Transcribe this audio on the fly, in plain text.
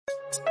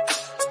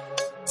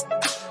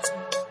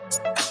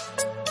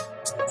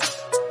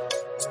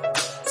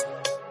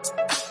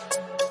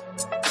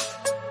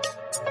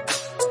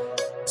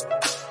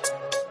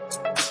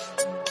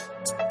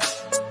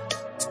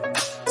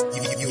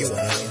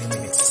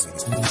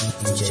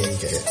DJ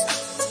Fit.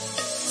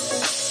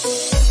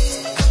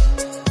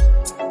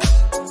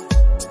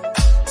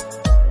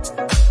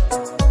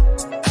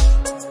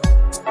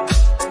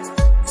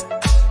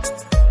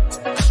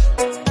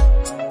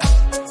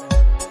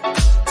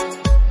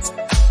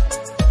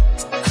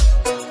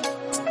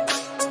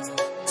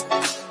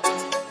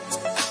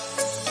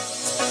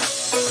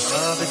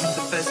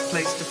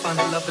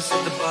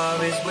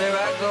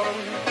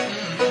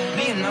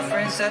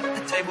 At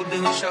the table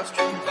doing shots,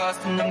 drinking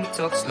fast, and then we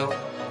talk slow.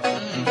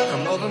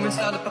 Come over and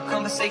start up a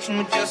conversation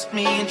with just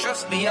me, and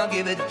trust me, I'll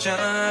give it a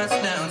chance.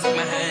 Now take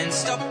my hand,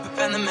 stop it,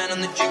 and the man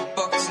on the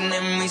jukebox, and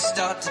then we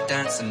start to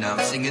dance. And now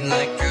I'm singing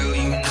like, girl,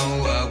 you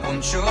know I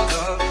want your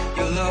love.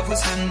 Your love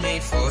was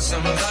handmade for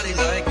somebody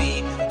like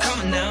me.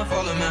 Come on now,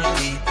 follow my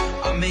lead.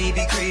 I may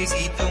be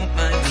crazy, don't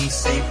mind me.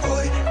 Say,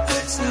 boy,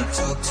 let's not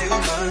talk too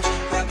much.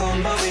 Grab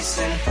on my waist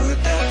and put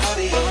that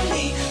body on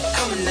me.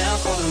 Come on now,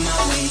 follow my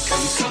lead.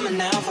 Come on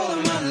now,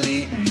 follow my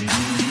lead.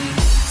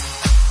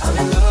 I'm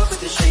in love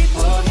with the shape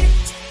of you.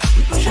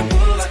 We push and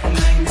pull like a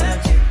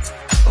magnet do.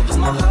 Although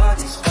my heart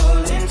is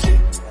falling too.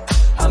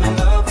 I'm in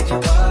love with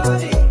your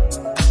body.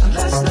 And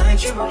last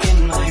night you were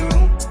in my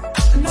room,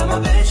 and now my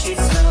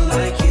bedsheets smell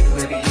like you.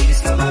 Every day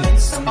discovering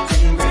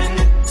something brand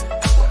new.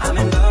 Well, I'm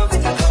in love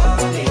with your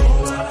body.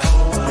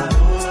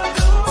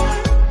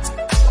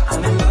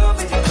 I'm in love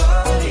with your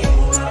body.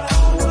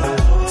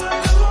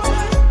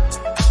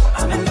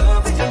 I'm in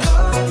love with your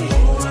body.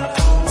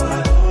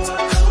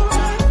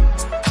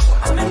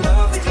 I'm in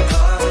love with your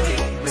body.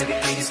 Every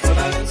day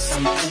discovering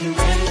something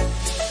brand new.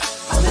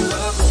 I'm in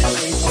love with the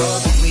shape of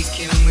you.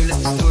 Weekend, we let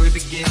the story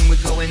begin.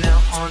 We're going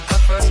out on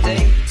our first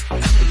date.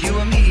 You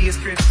and me is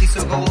thrifty,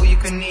 so go all you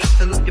can eat.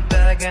 Fill up your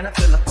bag and I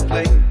fill up the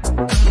plate.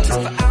 We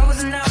talk for hours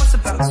and hours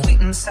about sweet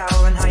and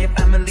sour and how your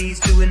family's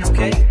doing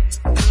okay.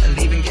 And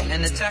leaving,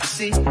 getting a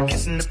taxi,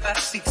 kissing the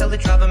backseat, tell the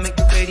driver make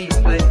the radio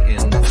play.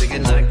 And I'm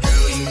thinking like,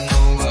 girl, you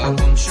know I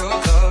want your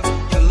love.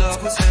 Your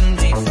love was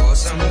handmade for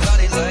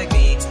somebody like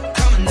me.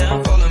 Come on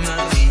now, follow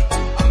my lead.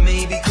 I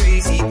may be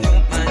crazy,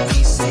 don't mind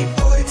me. Say,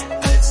 boy,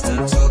 let's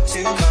not talk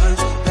too much.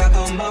 Grab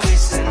on my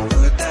waist and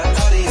put that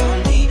body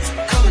on me.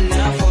 Come on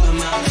now, follow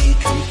my lead.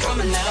 Come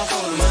on now,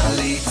 follow my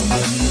lead.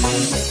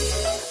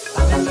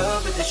 I'm in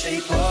love with the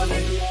shape of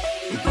you.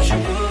 We push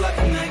and pull like a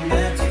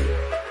magnet do.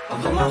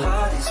 Although my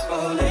heart is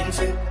falling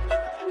too.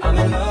 I'm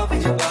in love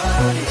with your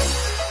body.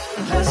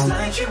 And last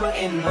night you were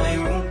in my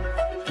room,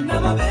 and now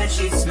my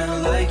bedsheets smell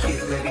like you.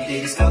 Every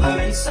day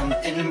discovering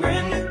something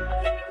brand new.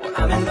 Well,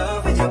 I'm in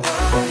love with your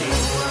body.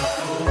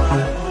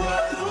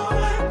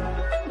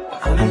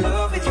 I'm in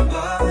love with your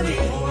body.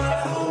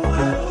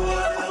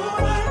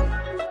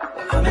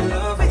 I'm in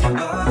love with your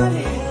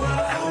body.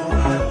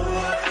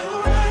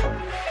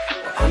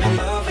 I'm in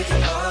love with your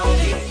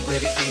body. Every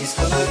day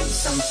discovering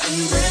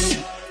something brand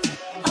new.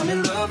 I'm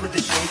in love with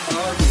the shape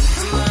of you.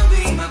 Come on,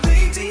 be my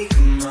baby,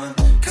 come on.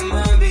 Come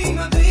on, be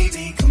my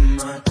baby, come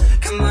on.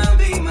 Come on,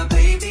 be my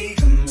baby,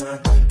 come on.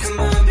 Come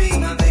on, be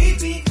my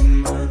baby,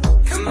 come on.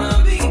 Come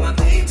on, be my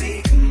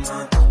baby, come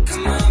on.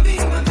 Come on, be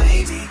my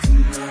baby,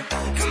 come on.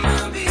 Come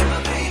on, be my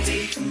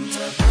baby, come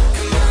on.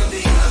 Come on,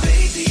 be my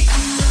baby,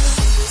 come on.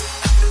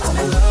 I'm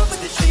in love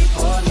with the shape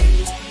of you.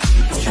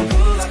 You push and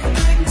pull like a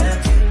magnet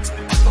do.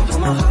 Although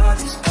my heart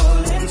is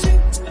falling too.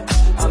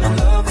 I'm in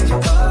love with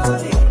your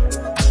body.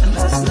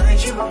 Last night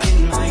you were in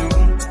my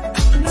room,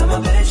 and now my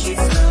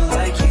bedsheets smell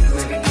like you.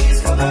 Every day is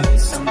covering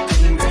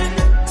something brand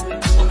new.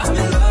 Well, I'm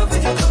in love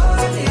with your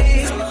body.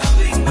 Come on,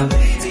 be my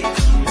baby,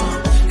 come on.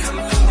 Come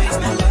on, be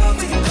I'm in love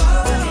with your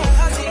body.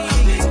 Come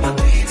on, be my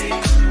baby,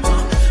 come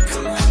on.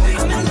 Come on, be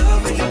I'm in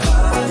love with your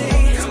body.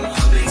 Come on,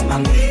 be my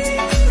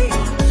baby,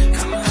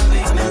 come on, be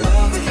I'm in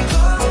love with your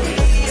body.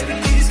 Every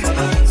day is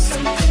covering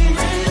something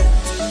brand new.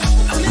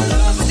 I'm in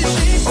love with the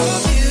shape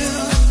of you.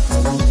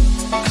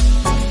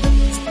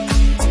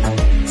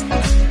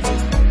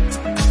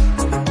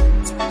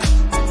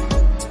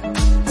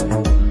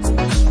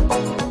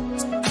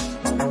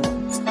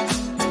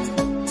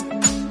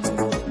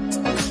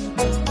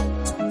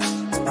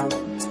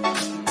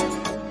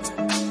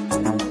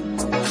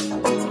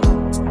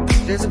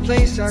 There's a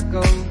place I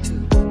go to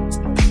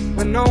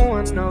when no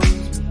one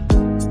knows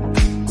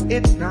me.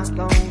 It's not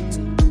lonely,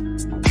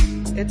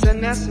 it's a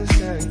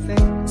necessary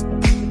thing.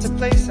 It's a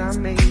place I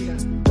made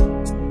up,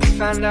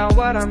 find out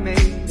what I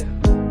made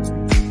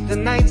of. The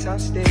nights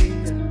I've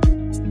stayed up,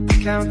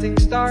 counting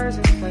stars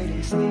and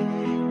fighting sleep.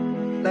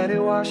 Let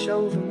it wash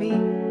over me,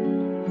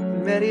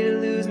 I'm ready to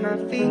lose my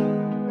feet.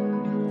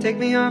 Take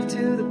me off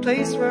to the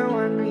place where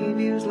one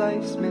reviews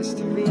life's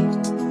mystery.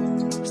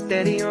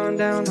 Steady on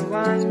down the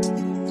line,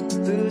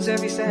 lose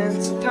every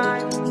sense of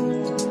time.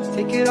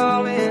 Take it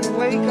all in and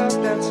wake up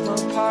that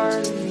small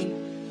part of me.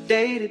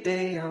 Day to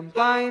day I'm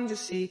blind to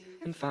see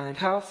and find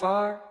how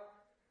far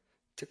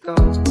to go.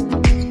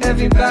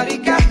 Everybody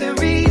got their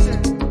reason,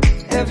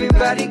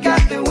 everybody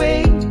got their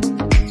way.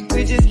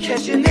 We're just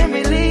catching and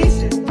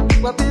releasing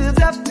what builds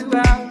up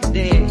throughout the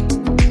day.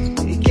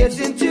 It gets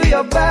into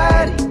your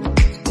body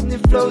and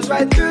it flows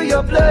right through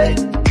your blood.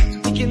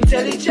 We can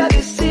tell each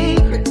other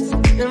secrets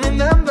and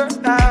remember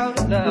how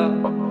to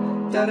love.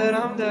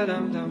 dum da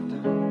dum dum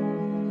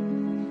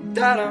dum.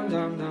 Da dum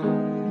dum dum.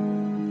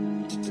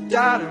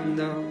 Da dum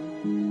dum.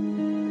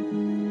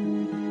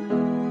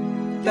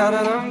 Da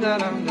dum da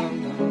dum dum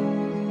dum.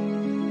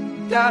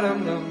 Da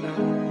dum dum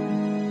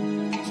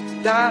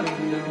dum. Da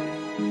dum dum.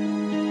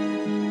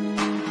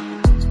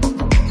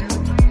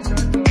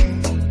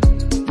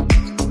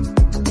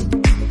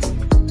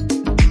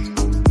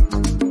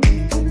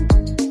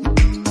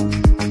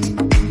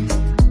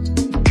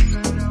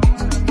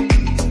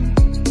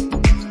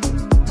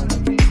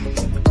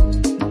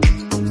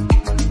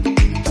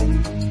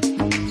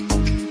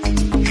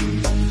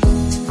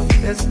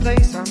 There's a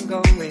place I'm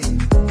going,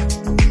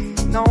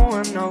 no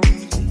one knows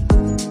me.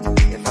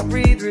 If I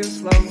breathe real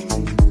slowly,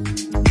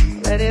 I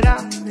let it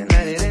out and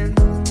let it in.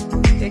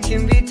 It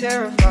can be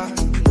terrifying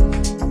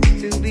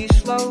to be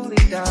slowly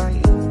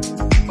dying,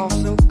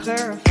 also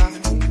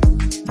clarifying.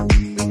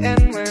 We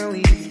end where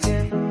we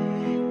begin,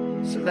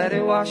 so let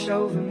it wash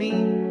over me.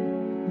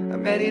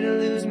 I'm ready to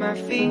lose my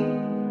feet.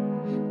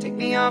 Take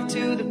me off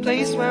to the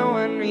place where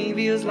one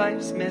reveals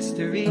life's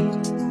mystery.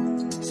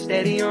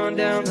 Steady on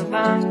down the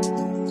line,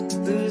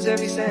 lose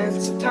every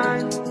sense of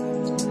time.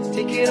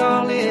 Take it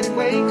all in and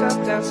wake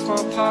up that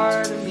small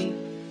part of me.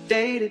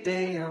 Day to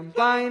day I'm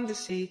blind to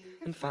see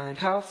and find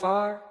how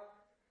far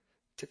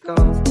to go.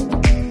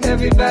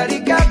 Everybody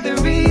got the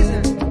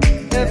reason,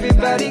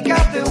 everybody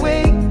got the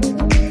way.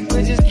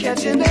 We're just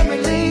catching and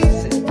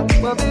releasing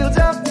what builds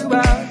up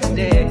throughout the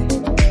day.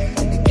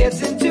 It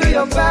gets into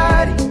your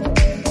body,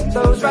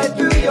 flows right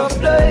through your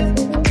blood.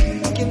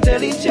 We can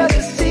tell each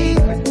other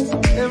secrets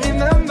and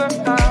remember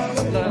our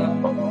love.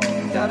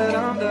 Da da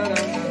dum da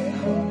dum dum.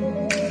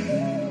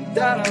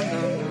 Da dum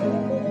dum dum.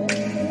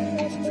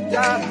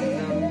 Da dum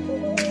dum.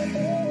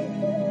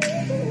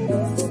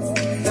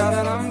 Da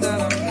da dum da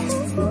dum.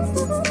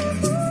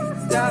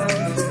 Da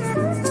dum dum.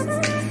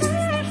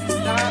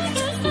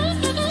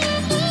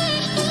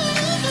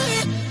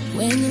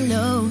 When you're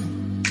low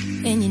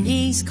and your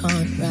knees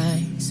can't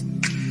rise,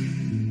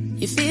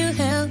 you feel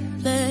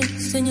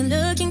helpless and you're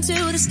looking to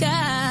the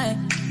sky.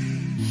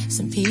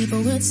 Some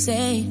people would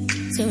say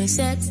to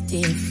accept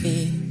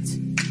defeat.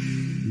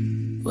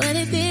 What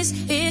if this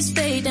is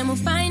fate? Then we'll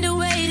find a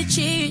way to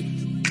cheat.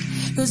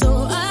 'Cause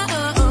we'll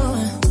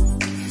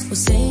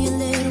say a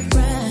little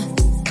prayer.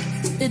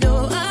 But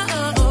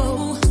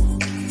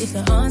if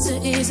the answer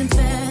isn't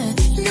fair,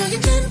 you know you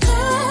can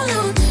call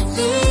on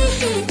me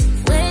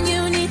when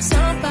you need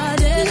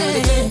somebody. You know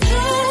you can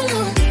call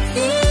on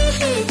me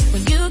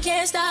when you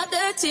can't stop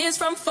the tears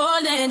from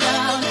falling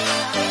down.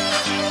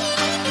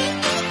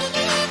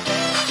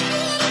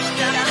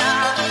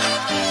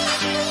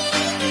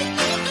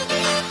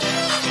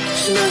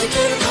 You know you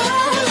can call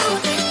on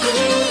me,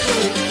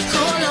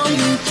 call on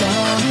me,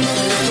 darling.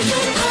 You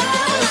can call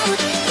on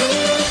me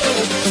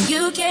when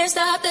you can't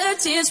stop the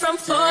tears from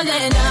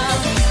falling down.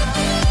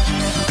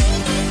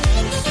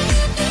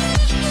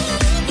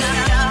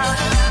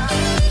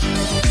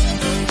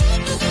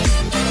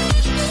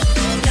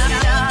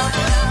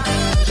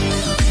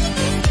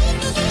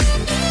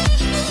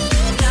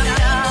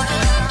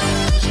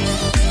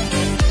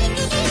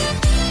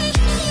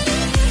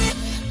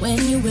 When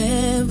you're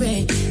weary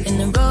and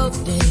the road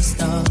is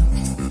dark,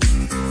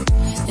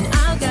 and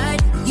I'll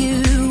guide you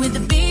with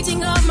the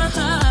beating of my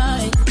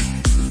heart.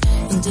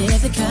 And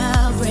if the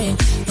Calvary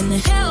and the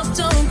help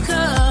don't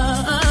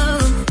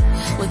come,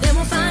 well then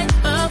we'll find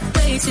a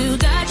way to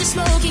dodge your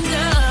smoking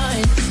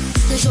gun.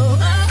 'Cause we'll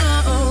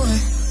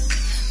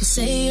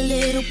say a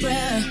little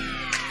prayer.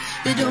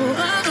 But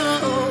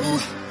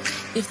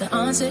if the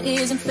answer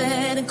isn't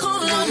fair, then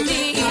call on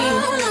me.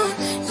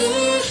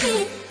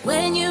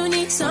 When you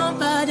need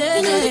somebody,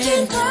 you know you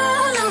can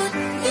call on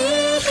me.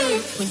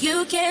 When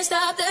you can't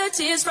stop the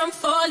tears from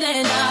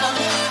falling out.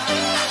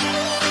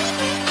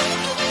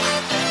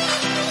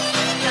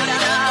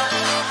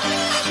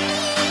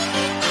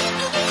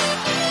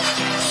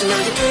 You know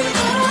you can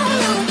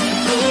call on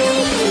me,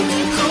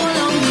 call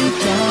on me,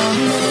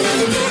 darling.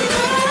 You can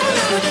call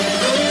on me.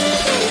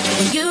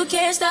 When you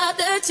can't stop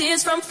the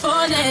tears from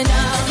falling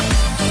out.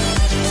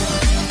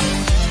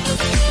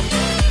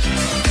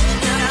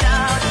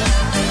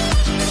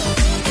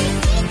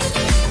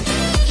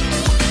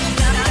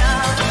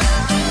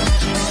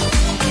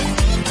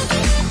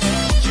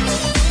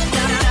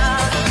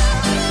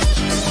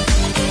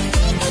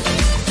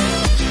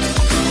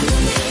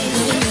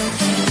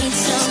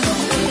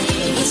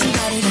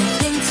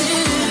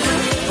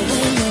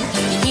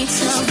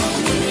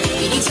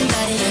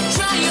 Somebody to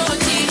dry your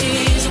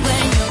tears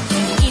when you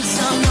need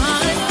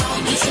someone,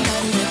 you need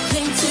somebody to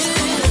cling to.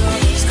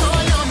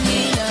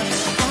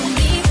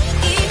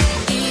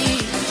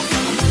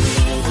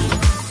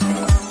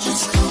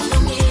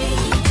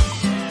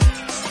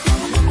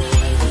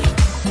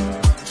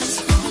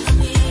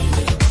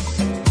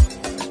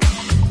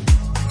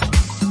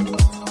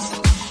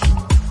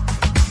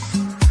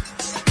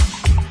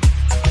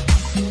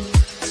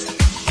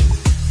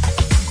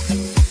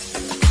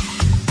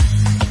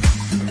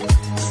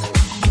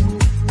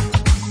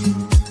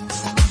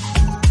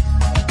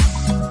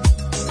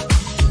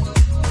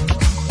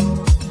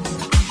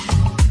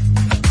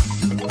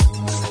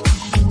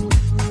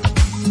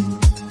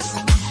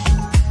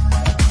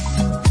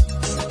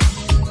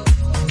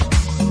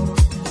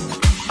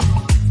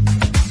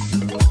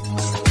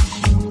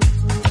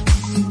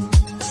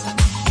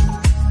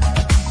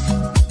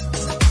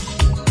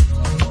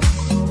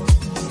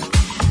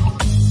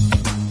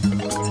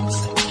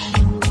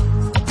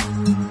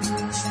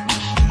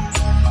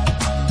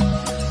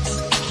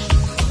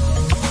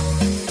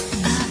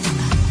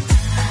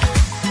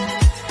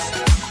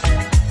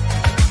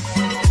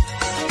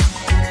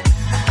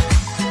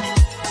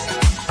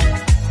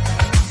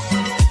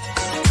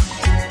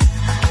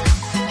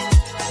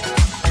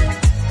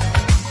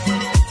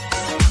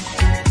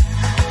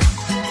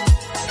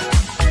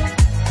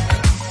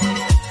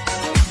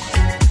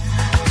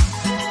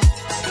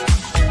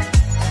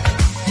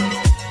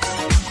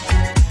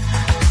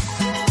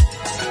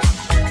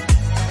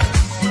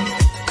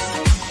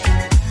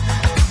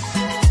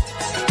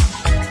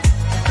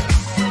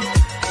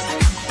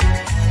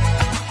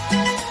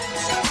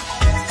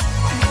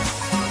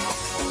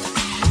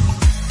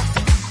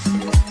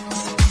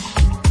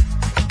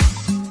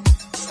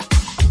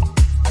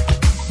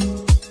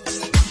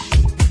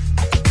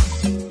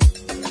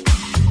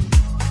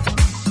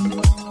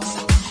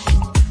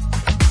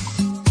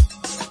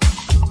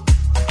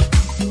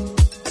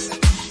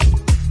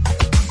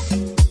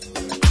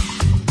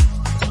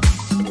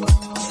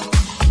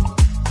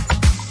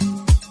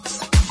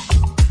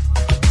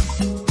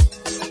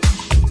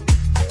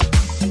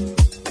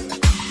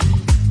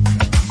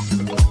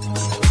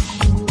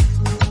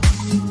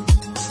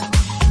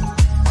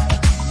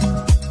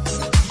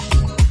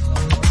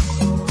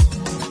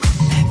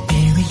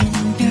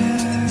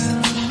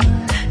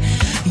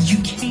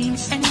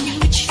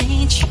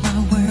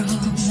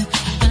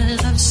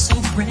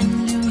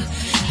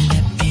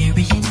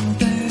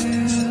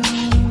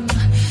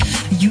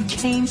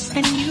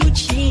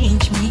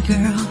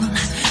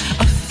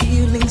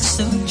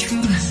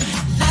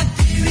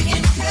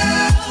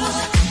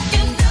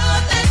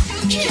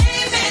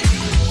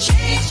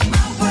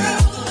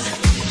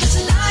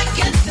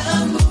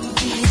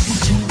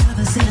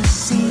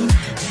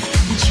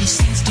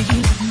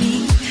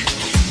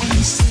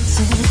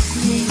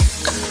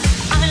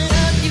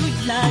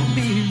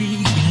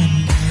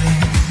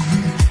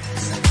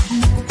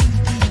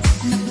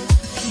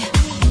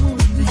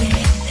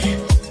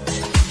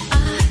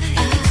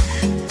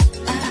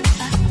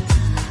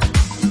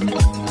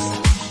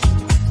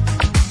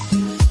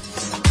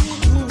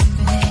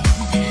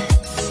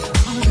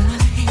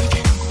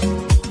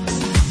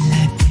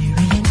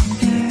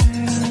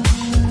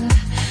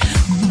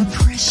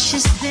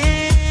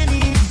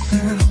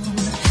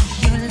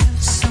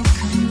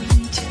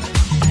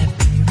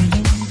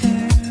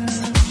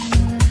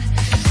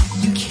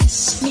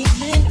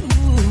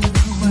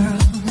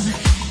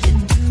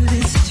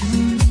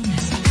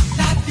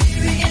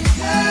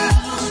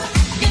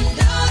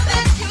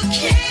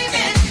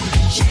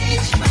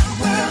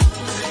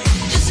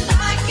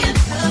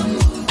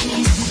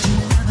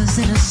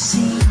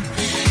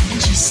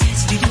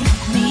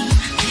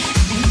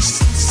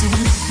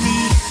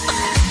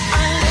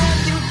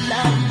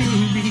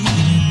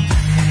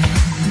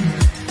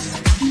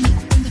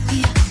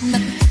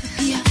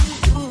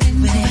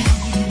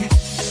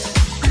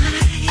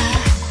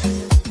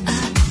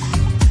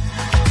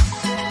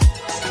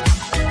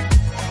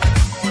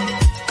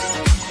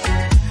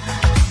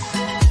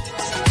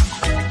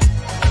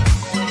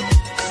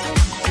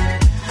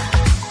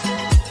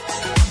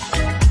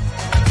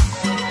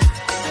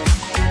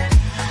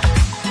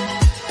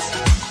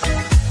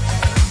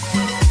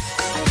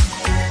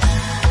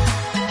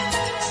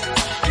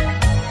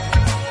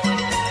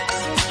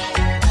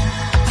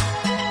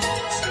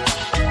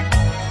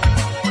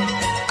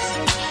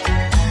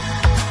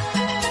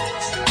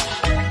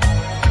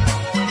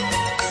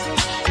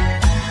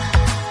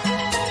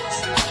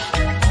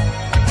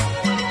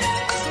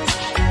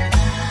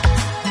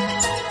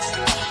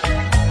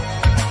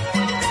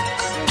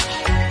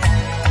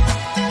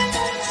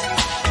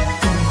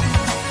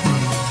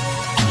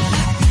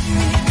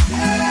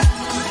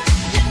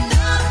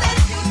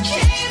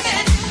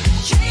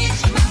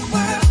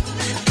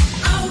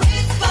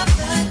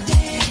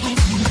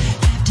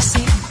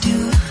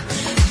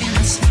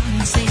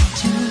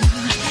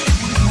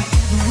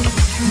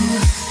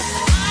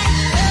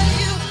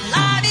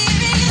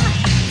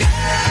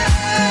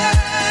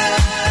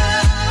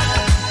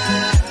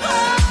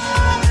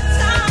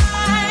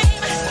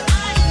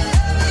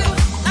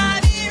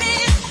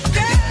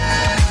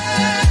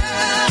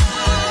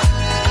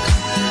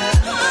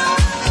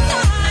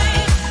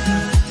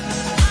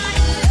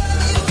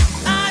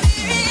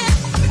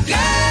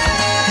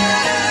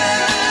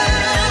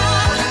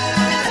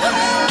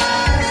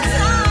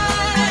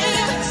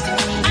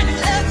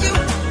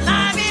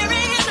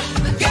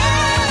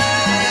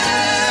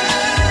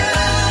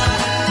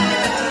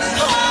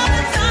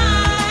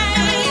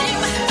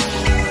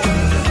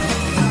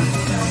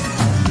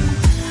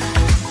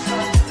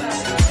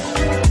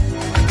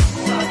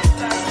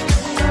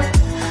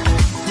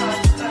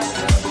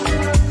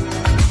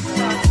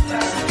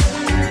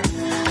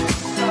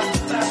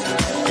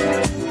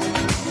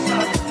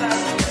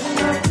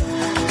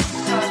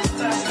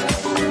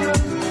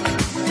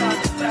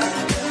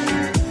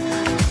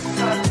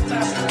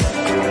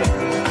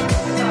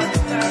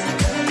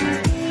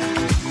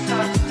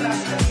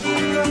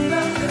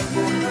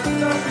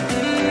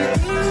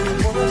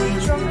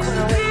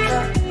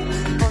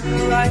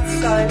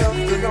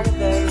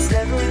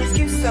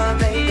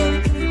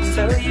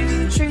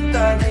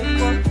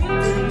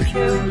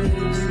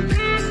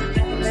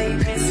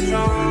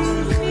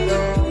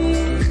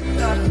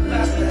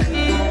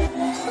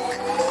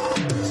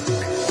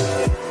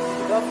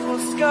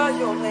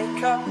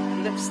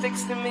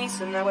 Lipsticks to me,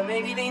 so now I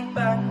maybe lean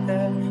back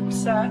there. I'm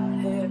sat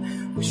here,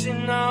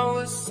 wishing I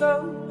was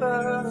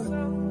sober.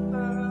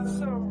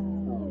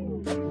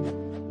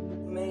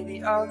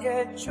 Maybe I'll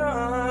get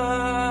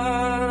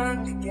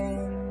drunk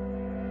again.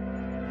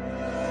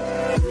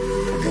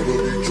 I'm gonna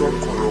be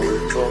drunk when I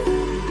wake up. I'm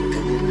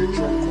gonna be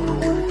drunk when I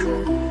wake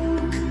up.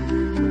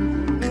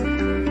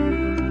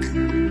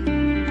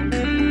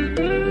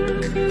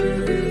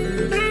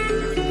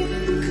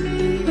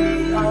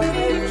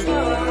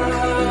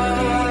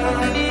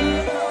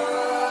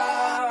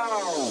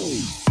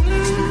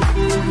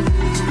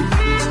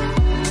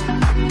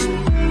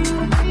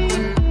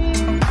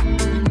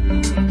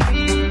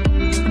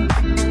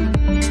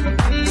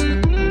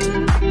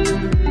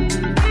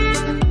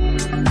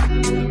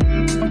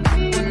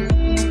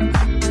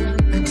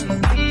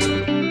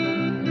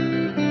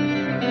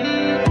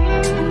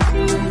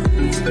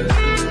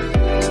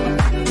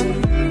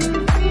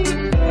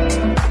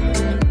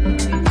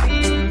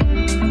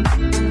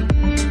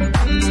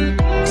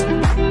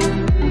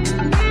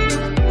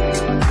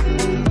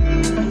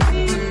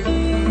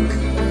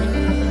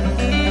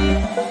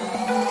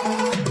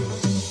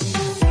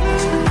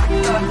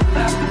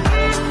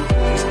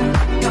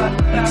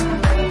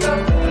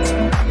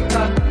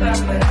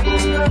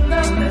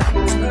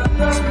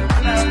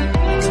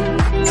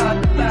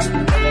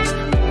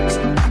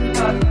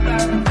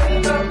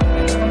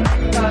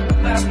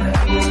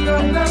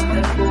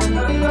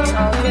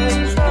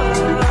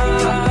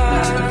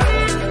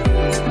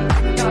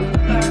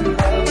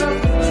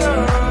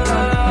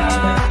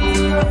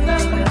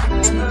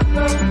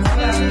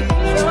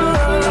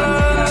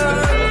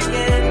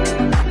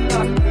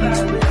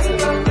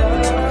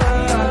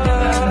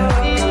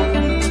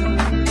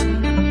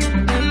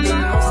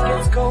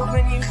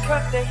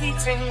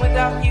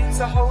 Without you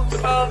to hold the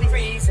early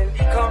freezing,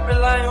 can't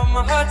rely on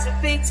my heart to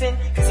beating,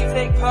 cause you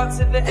take parts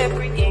of it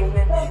every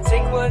evening.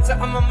 Take words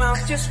out of my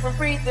mouth just from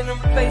breathing and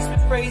replace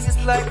with phrases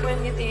like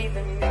when you're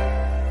leaving.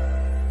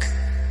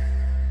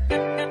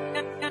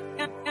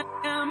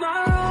 Am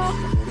I wrong?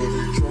 I'm gonna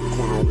be drunk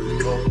when I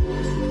wake up. I'm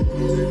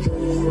gonna be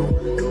drunk when I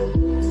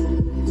wake up.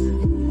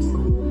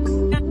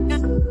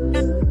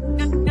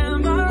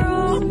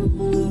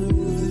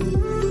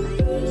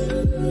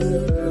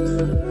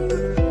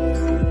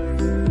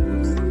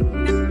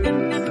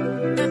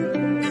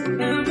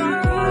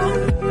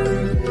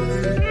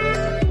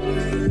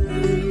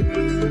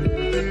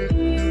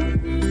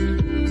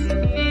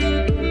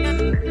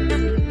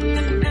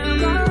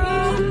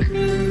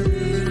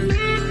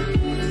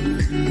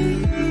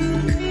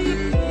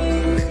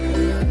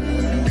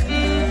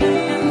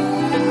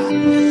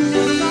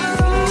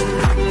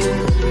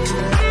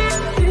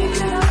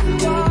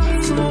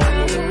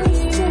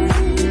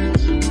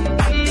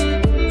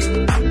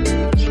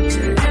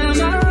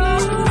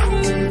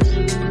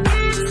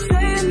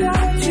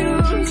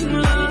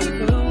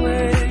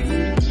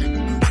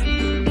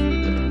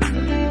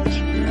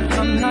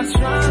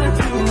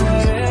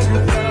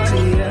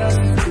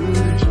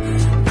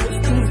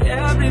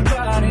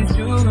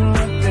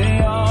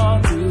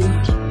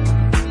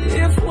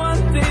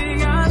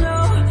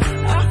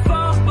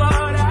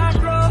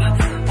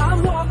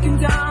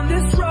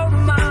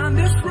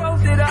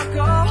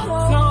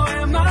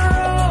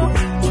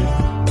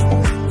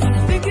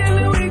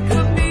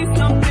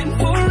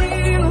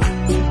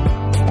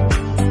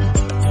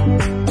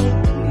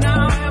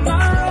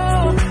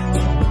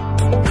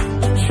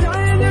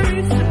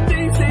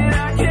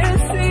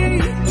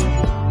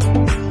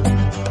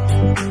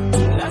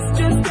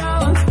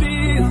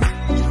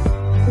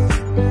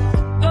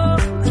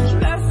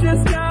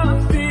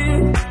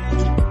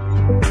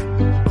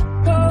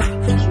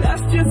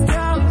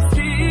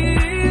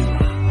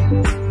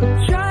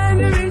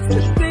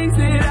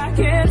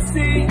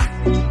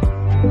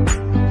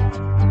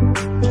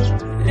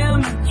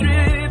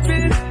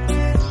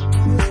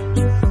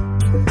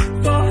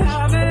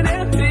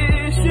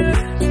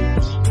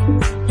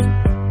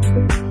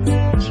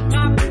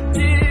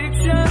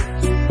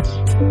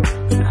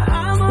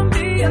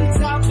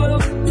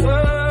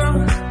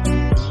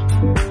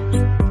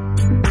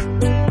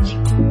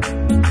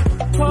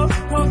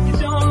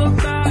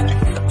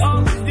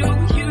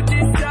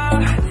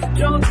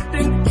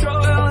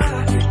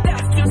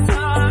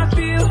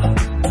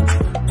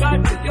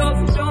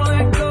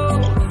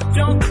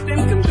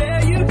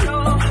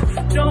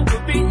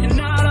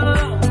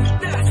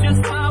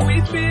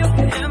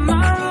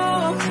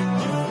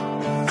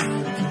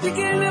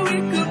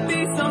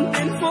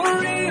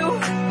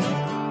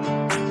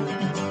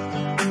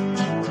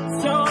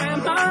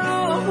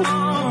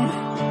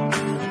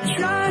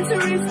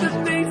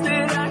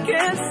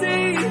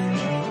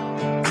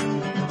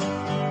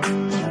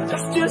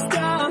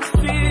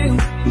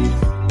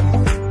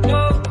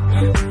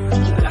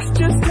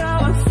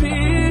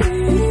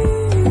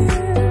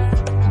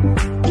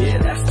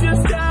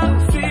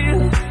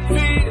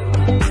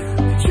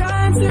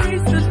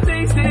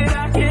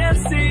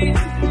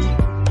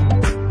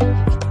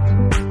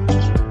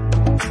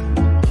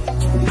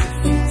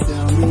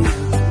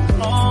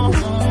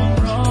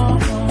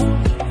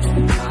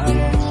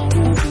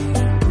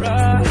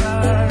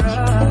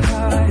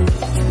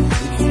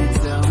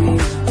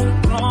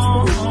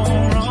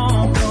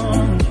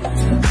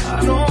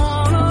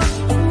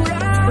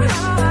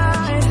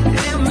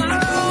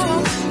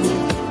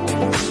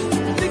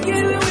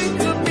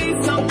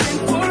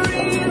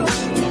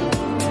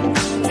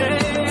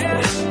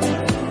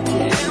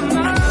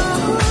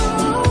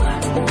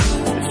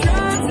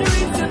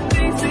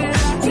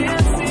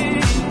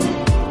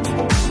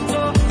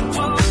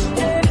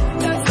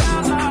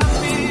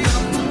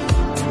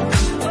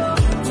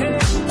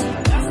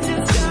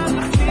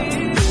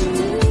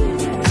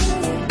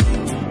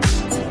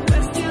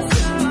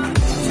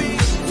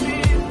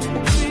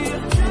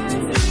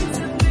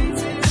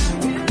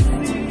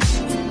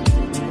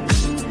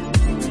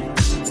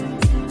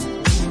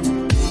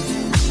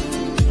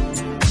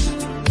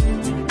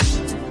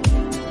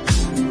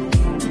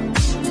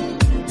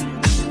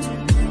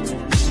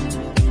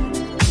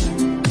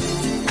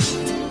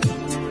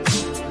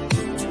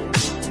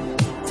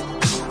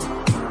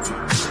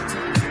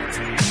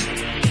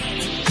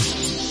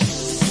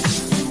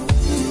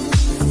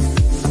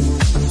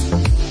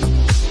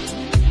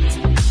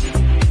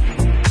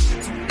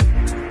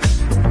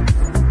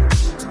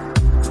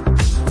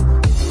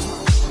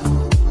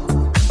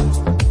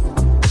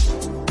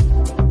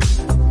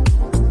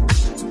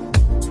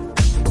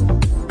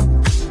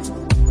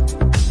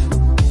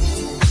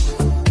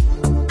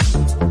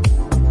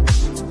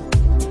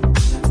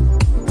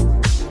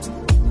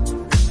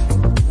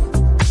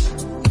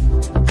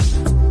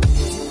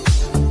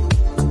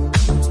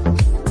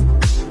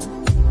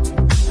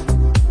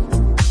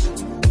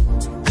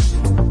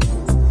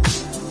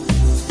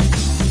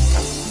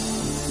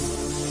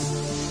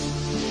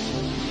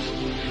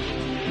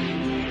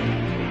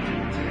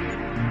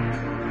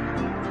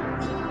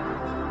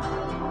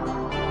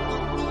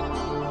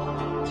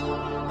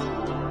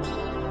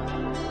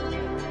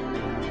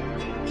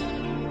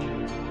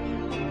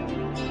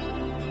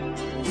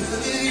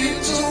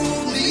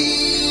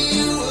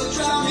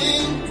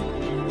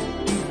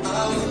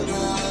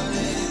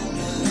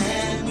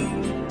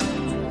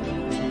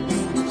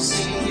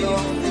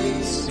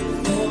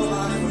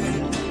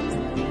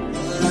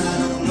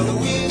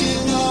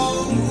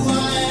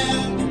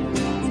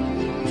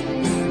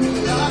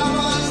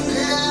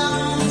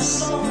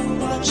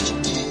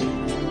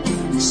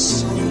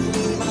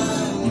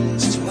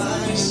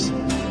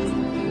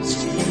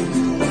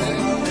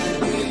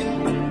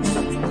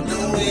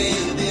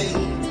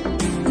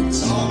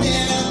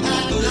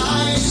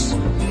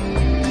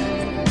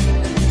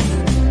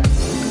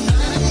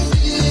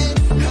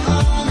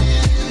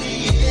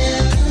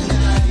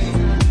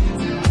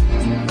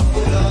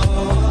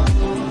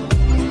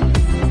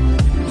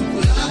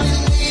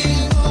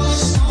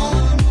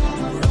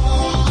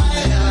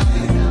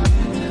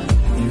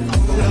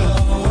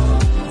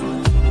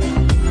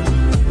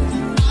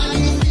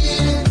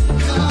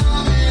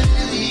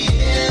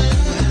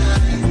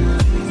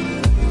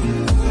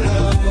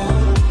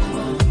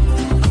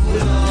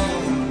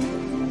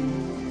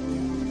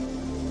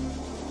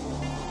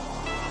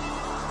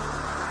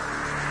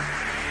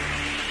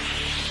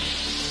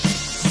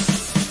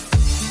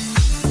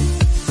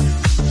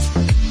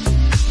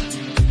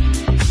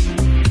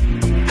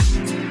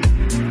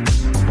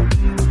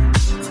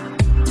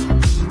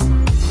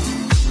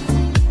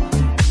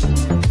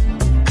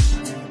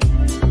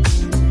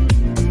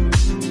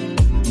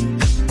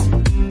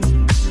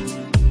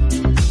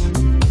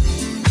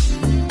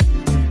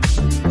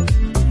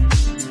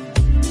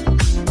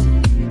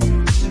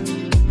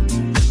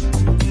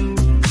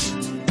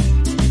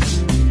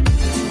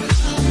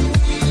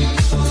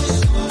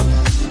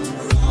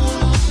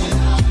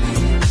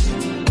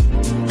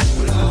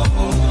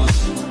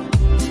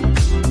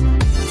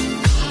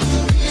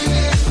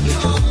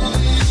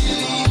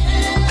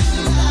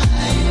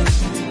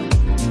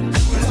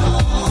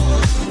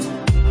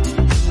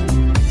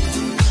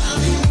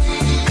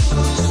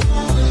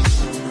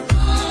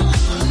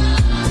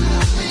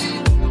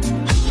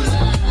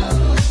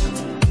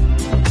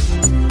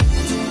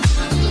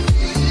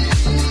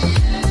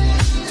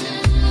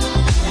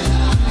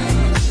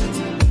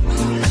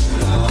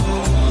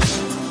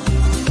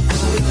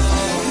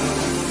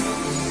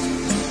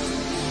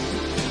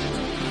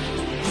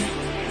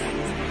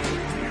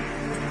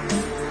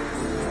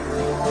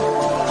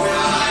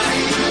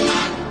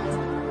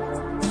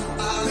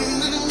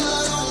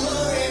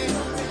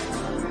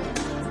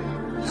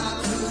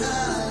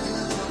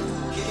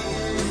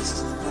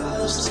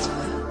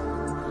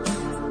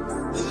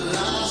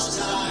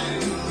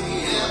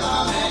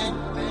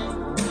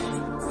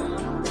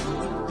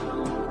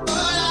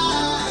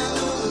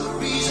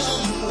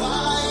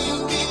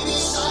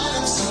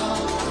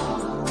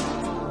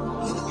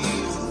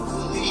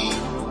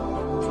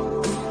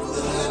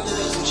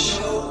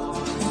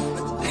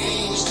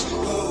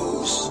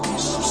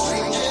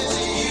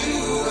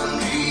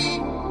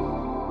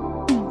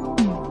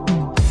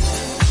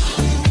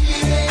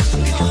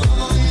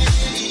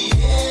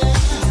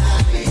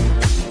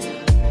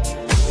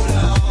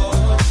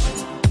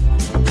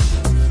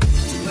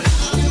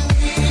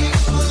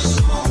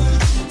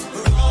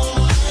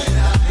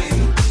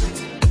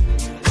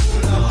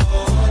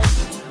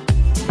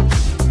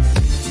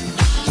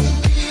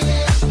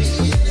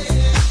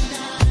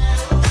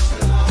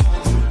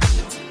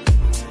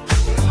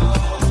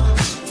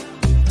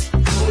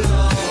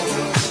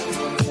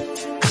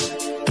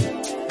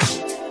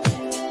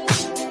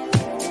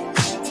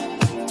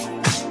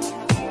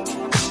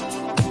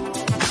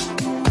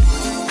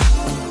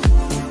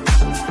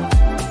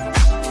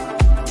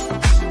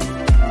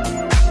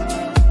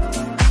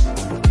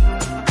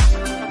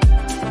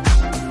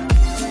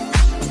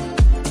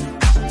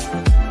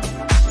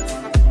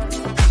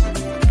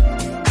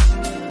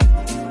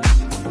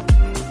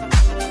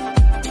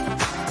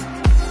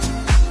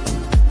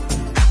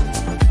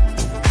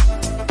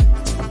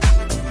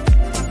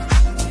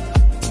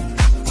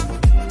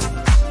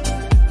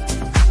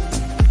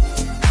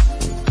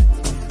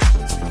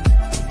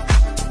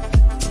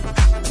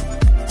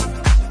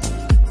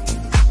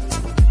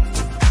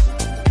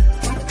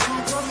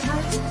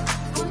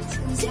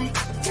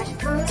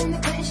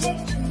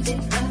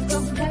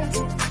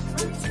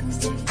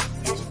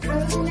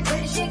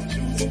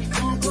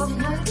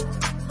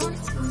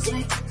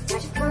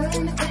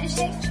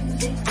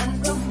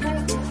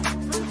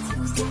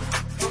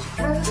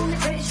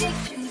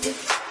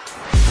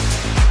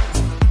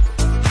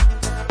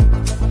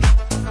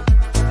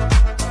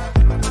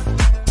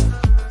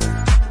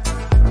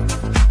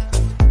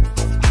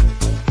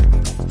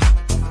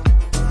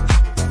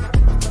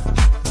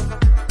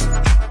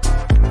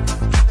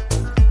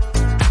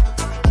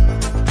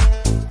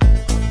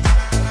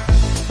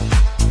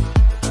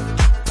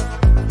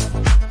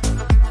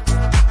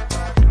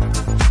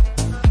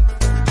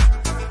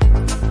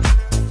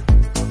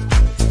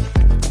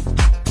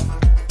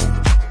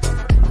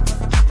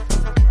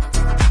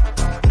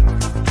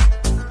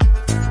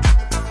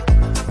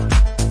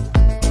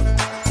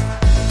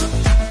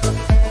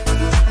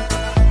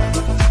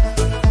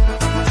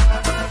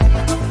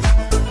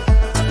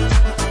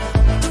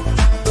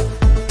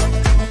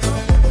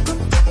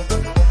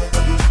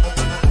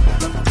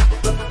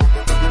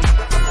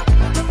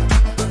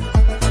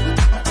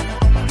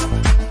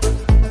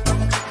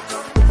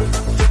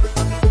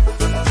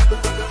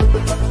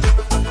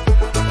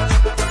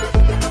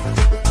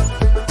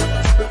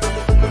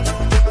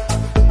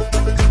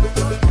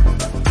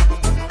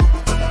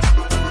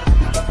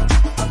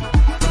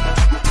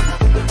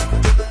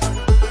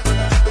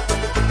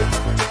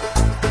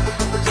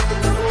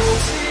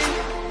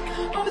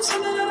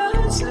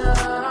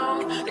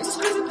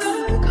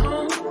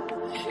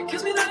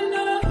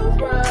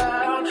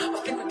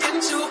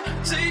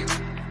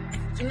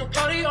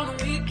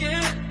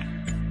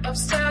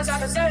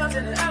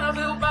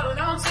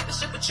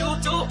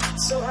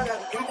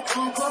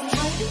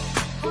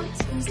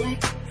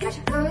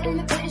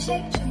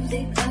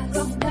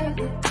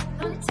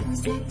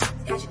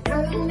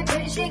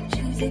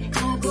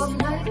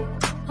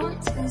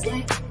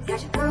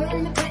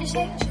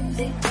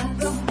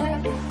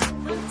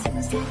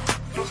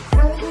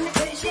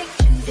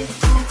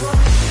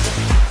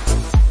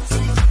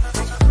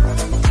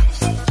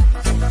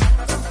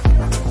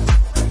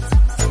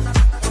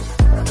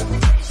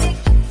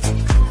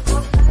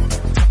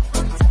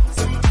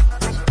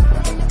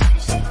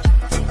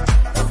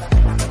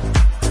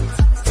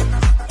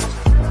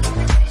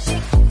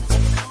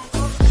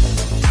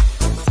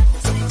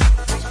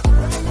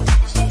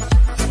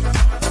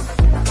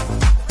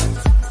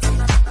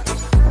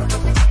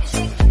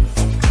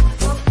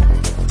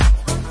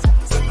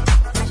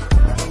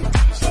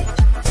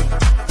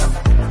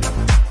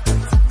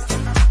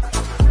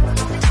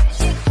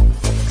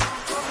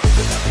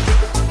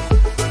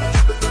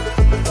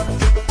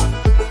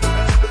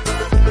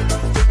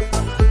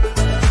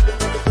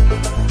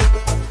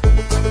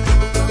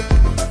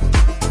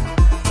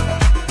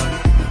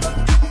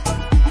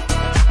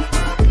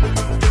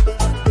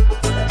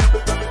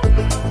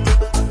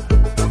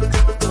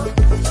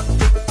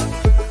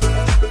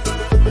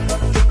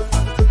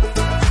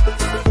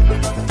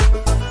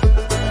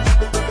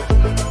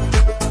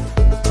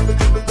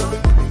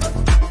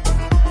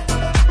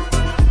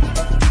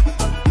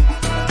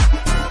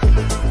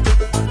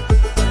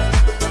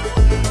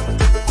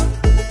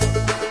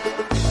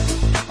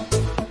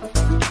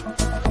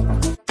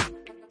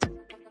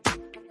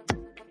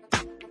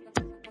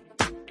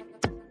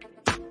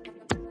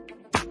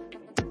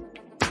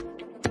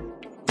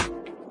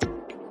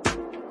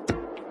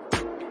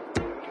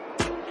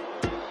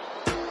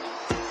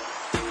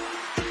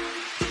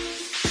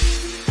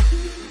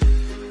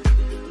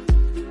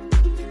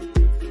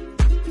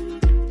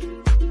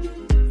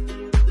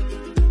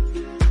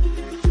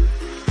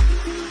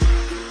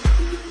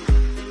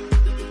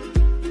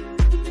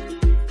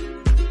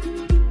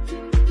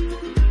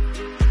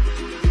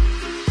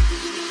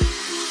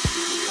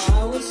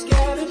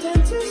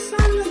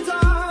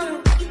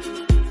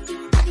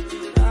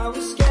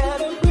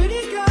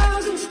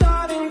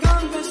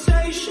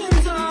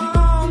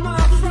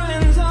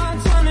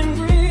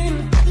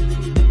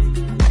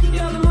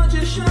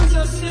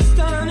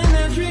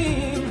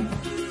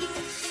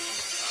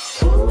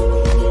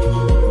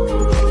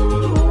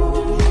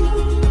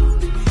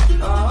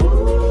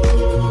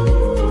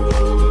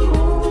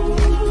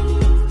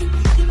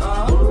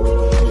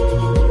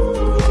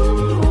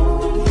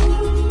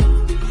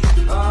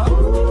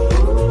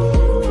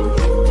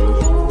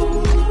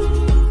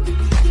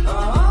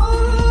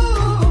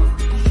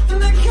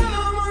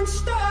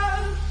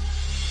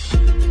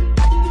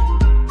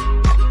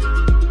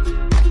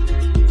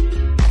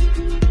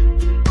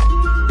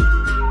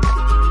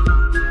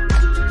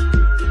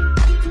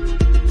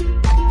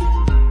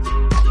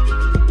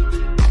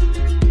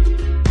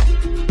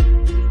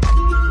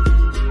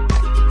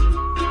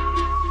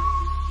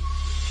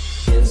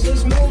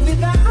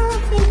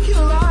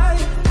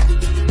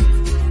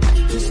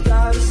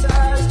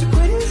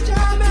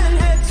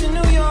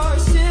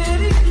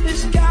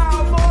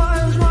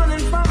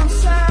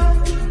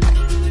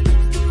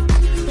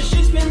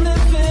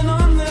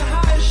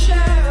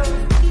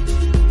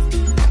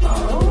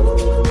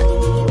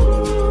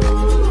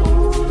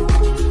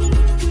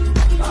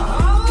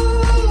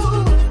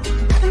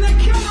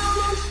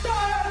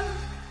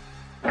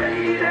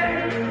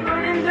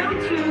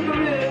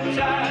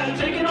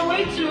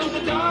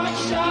 dark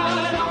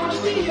side. I wanna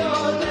be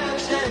your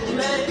left-hand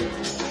man.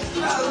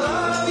 I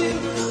love you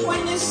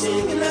when you're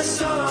singing that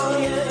song,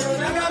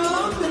 and I got a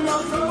lump in my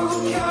throat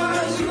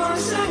 'cause you're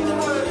gonna sing the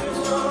words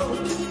wrong.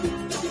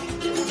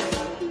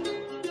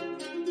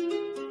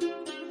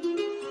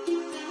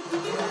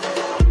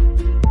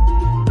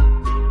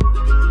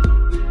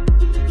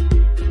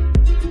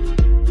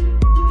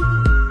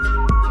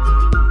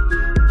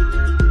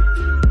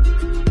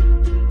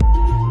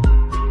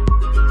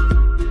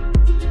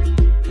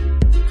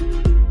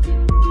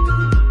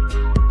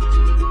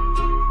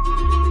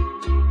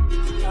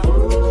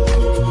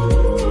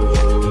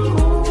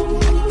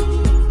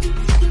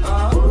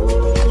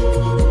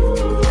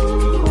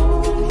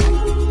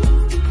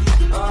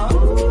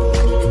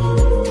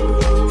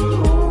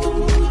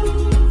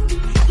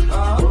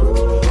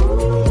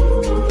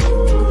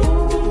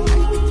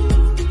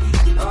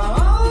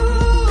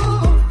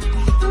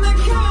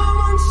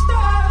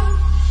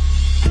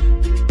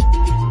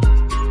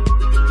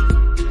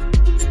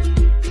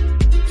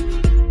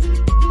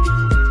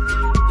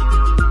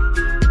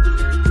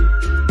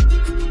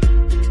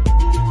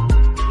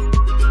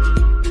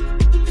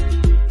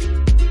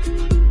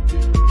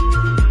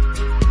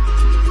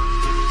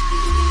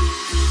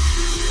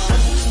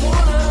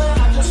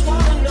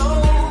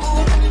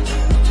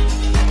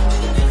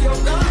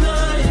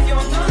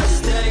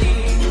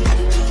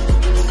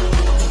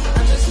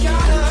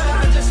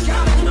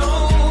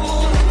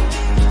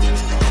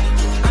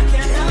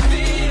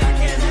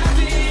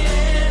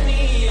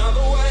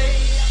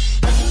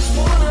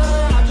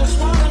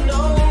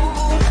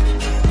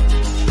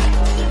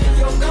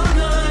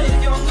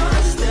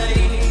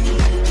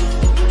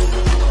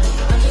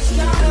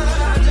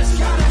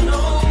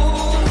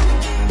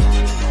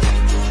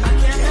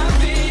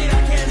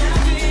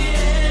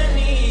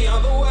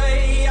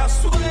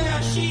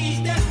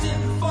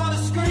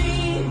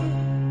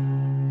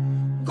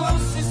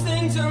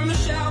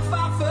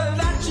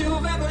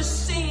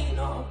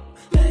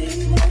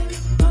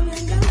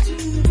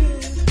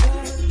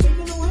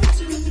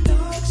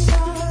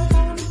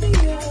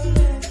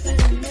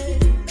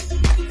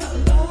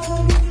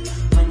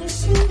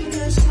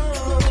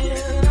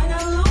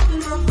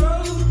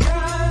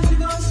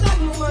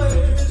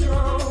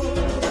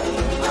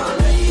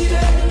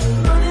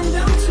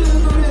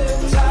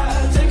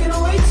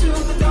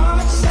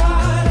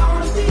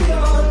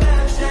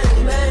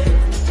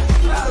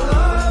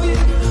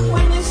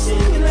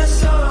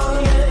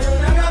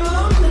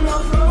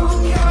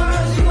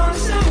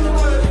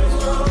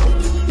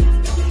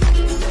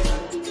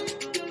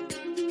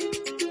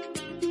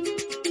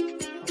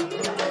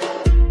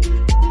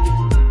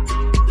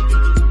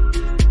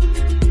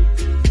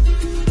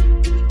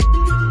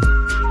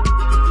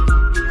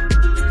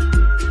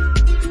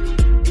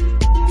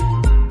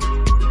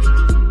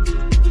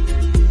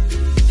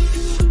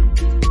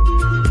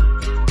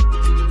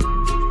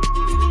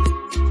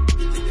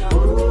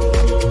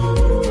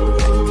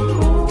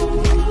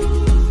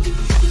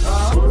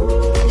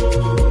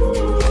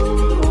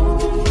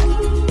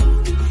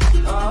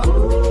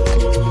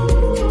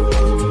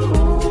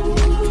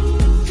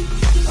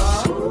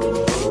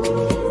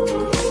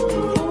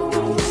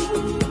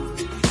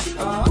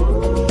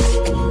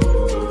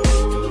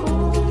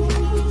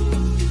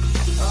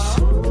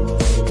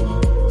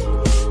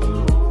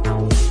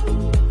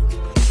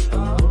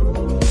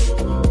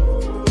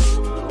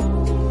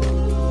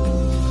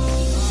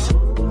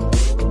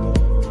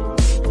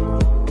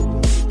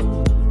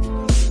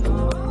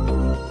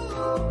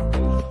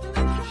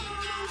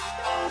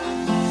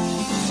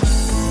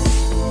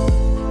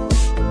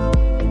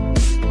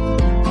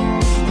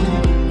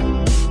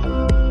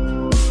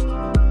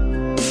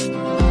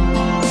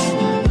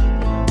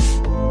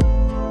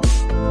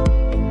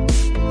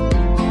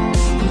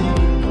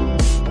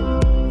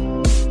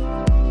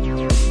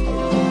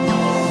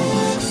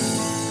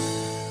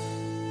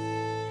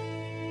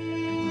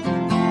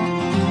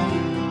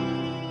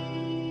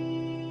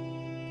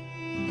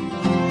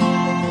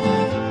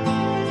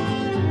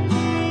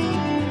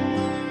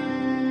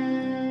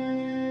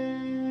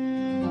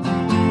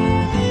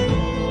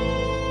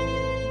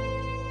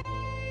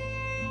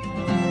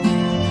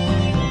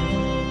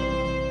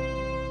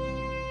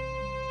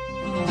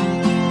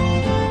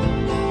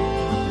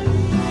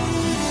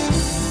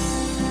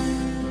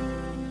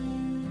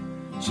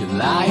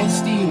 July and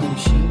steaming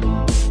sheet,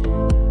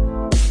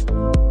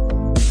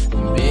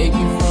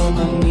 begging from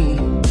her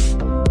knees,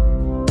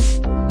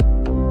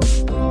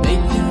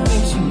 make you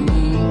think she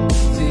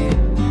needs it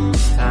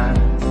this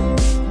time.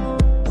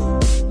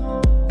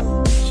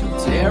 She'll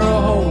tear a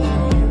hole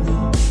in you,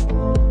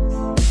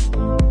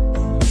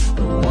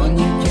 the one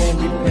you can't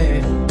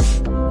repair.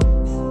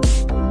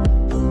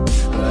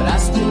 But I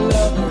still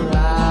love her,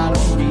 I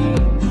don't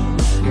really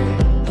care.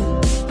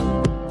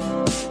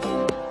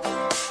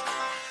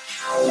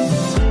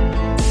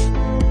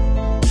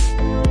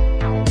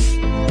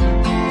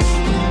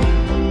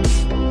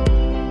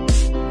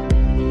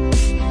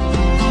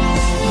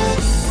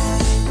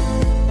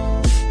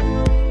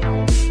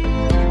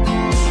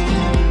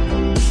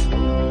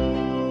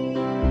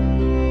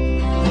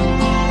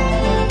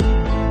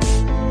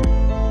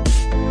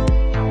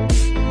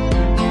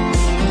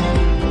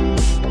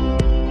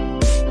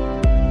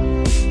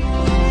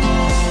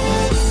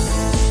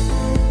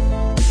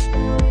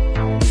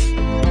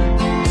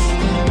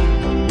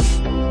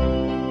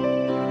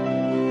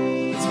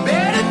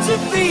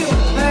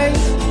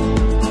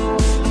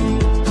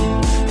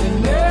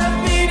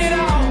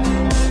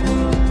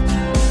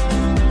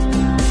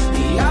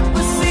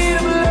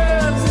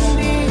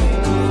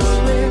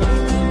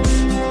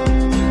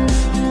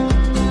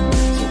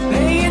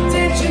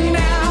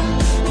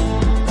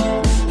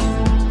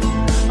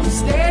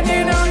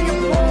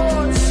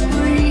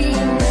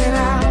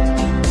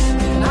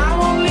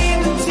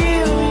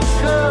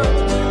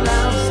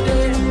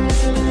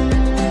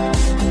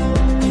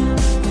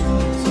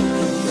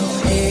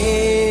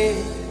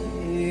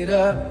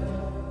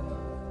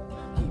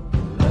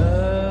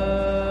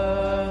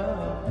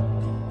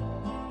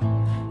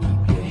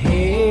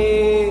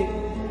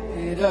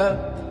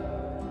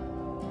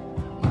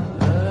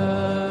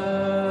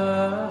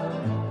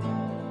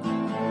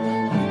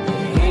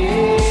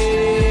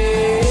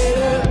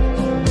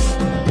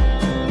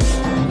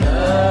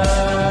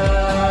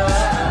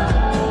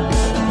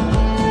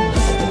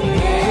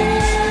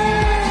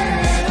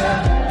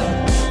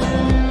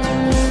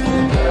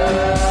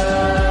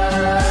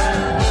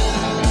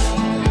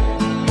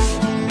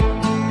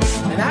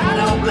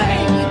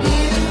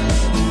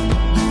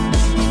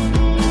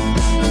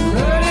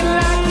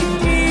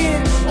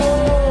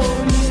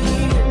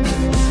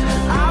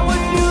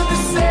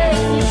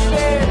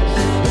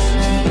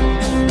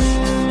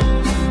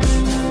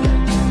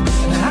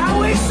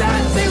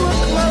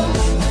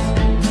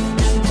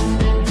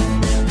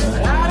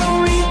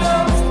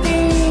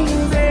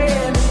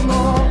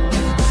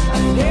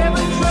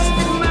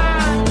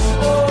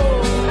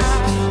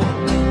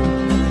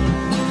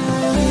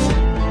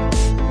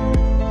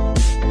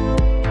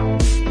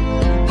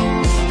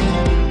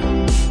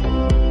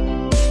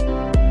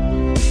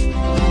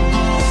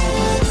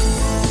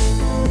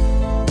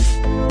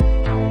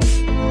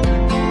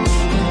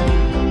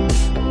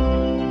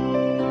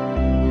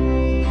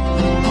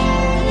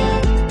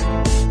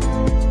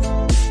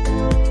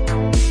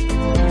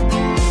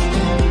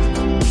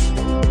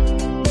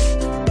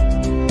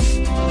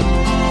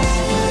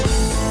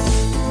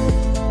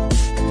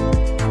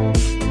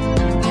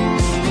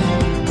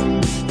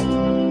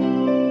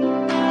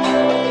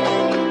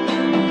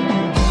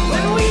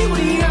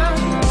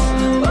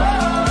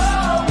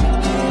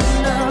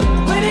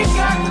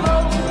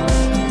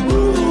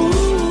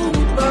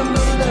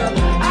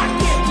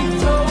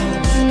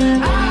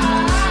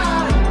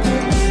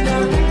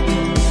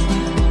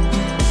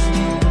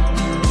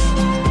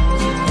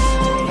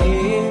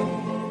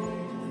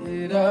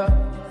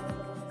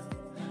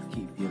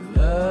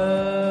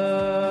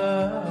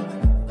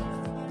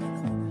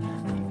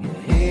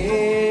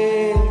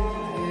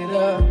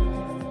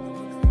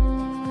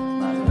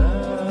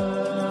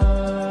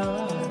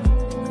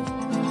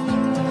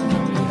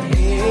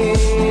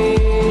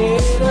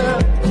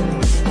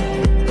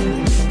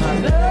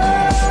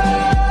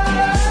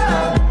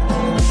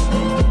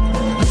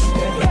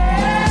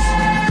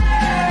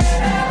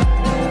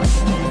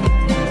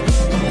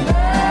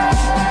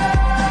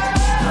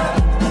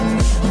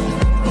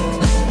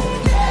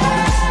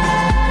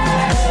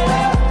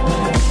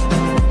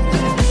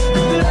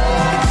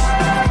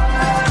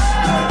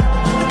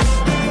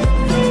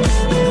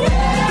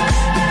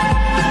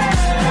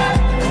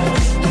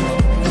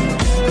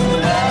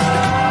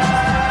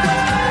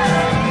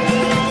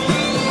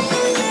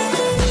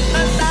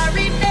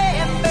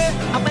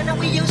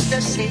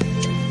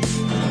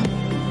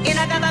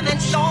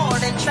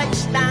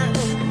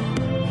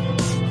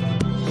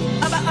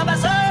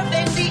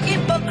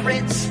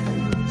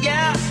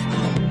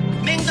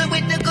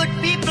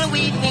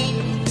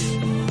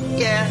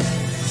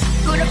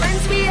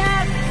 things we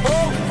had,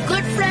 oh,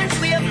 good friends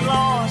we have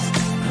lost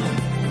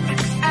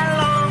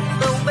along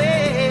the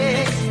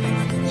way.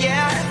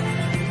 Yeah,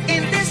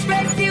 in this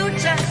great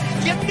future,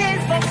 you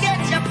can't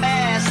forget your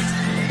past.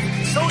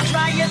 So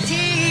dry your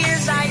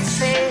tears, I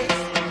say.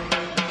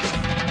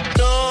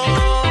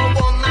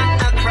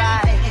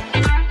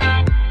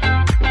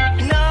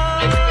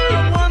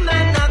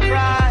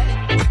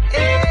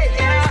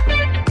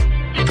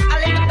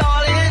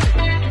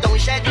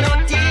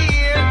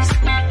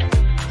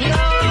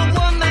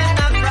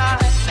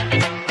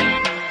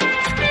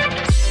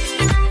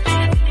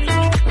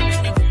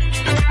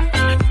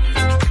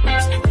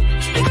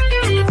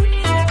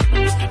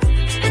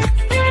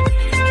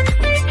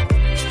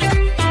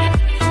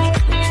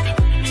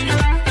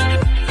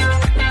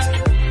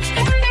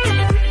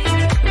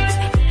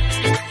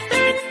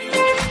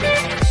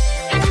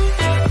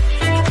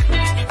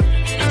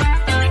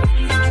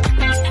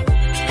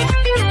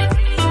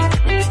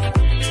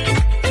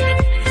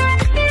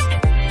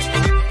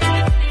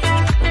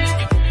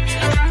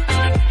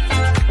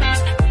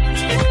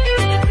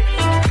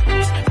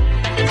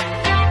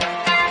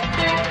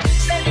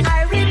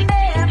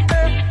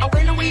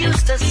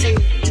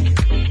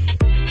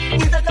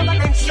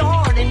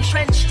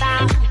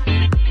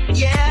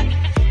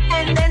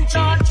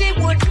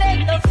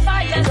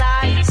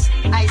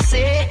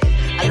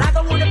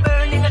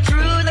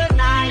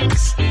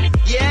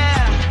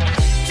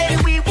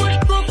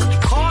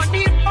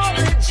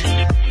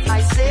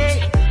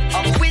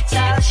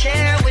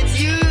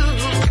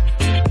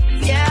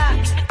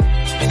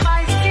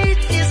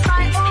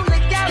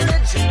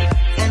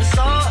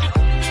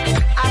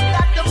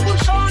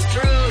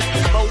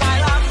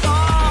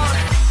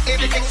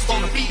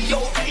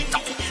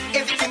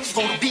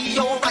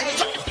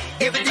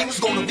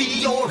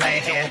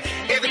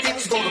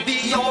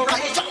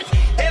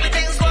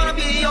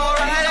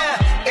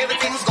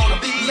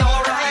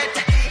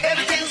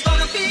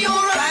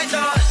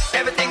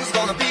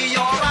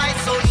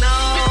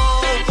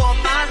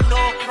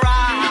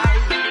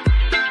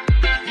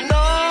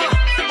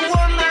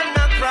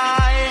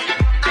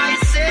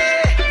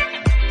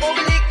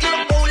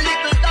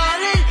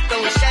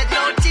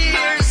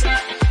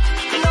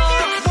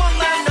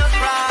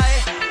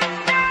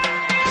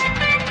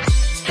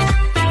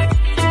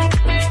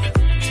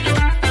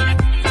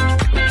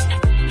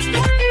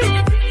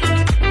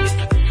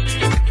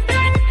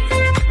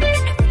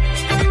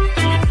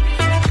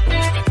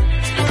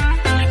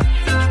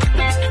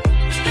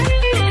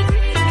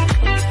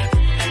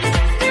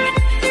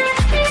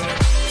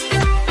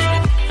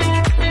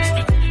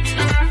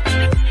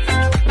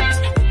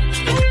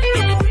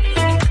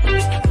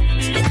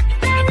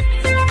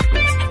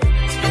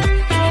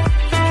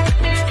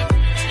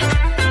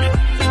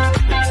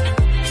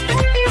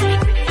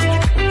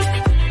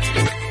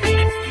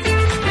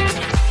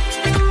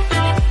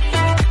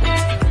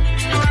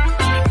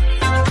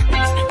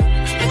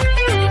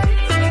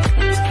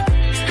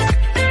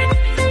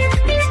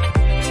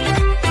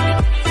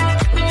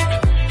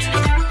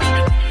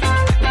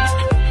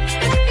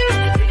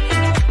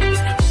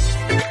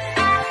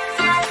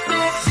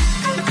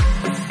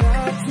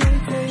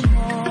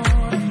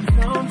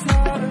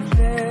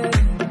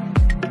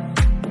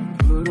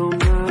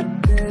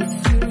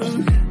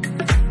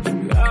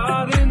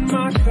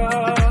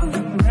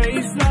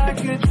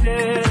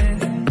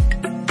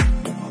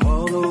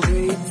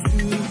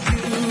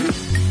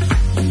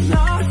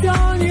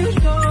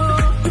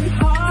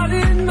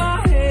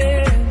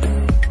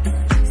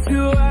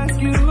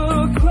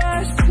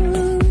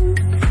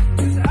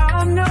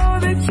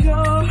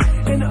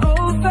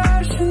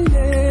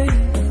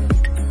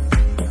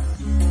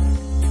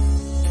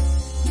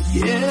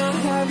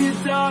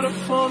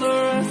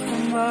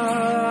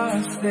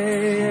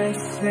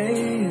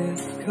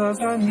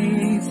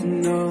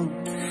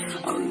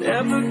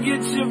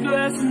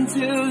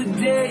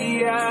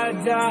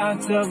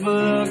 Tough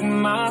luck,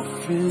 my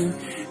friend.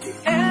 The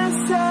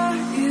answer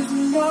is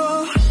no.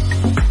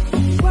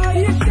 Why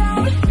you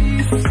gotta be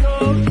so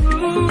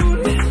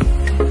rude?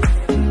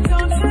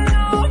 Don't you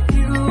know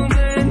you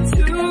meant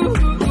to?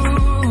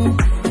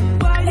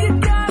 Why you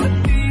gotta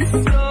be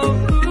so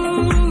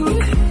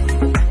rude?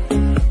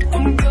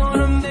 I'm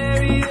gonna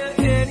marry you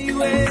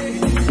anyway.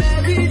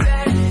 Marry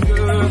that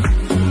girl.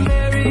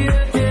 Marry you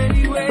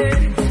anyway.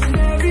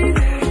 Marry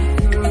that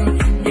girl.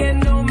 Yeah,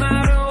 no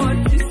matter what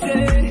you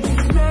say.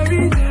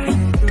 Marry that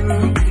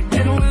girl,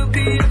 and we'll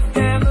be a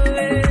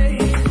family.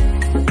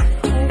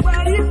 Why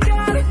you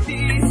gotta be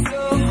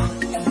so?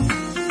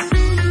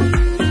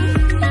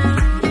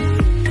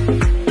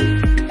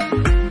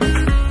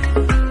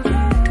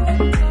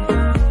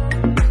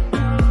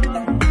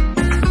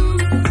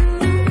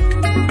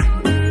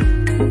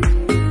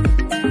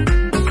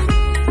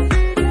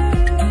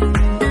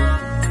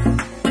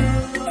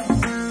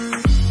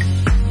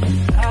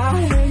 I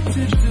hate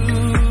to do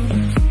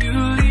this, you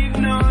leave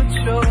no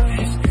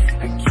choice.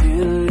 I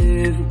can't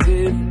live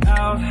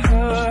without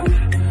her.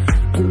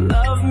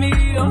 Love me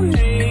or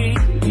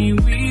hate me,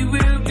 we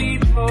will be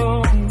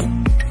both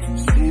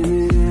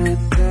standing at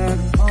that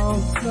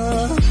altar.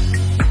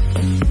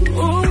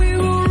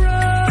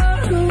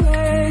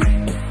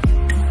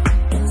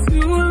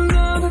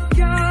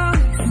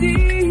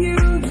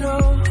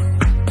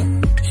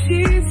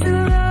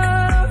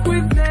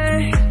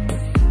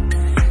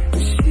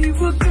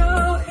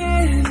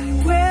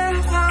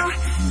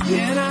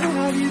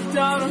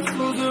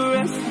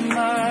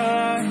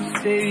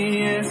 say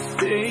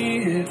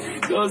it,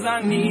 'cause I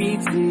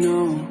need to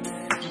know.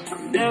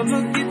 I'll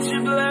never get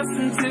your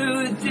blessing till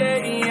the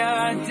day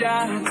I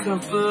die.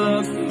 Tough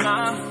love,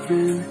 my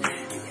friend.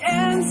 The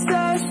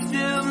answer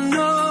still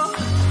no.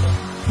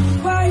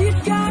 Why you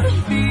gotta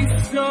be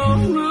so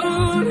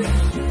rude?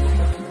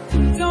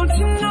 Don't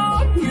you know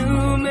I'm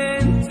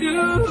human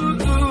too?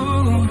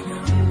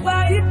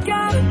 Why you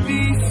gotta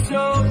be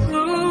so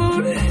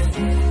rude?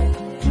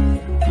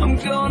 I'm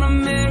gonna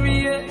marry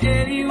you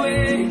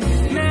anyway.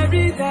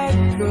 Marry that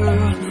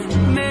girl.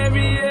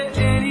 Marry you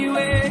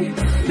anyway.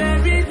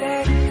 Marry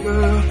that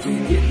girl.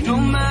 Yeah, no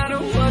matter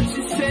what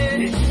you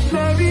say.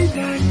 Marry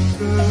that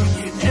girl.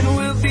 And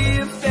we'll be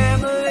a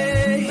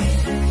family.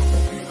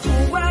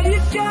 Why you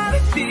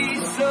gotta be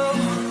so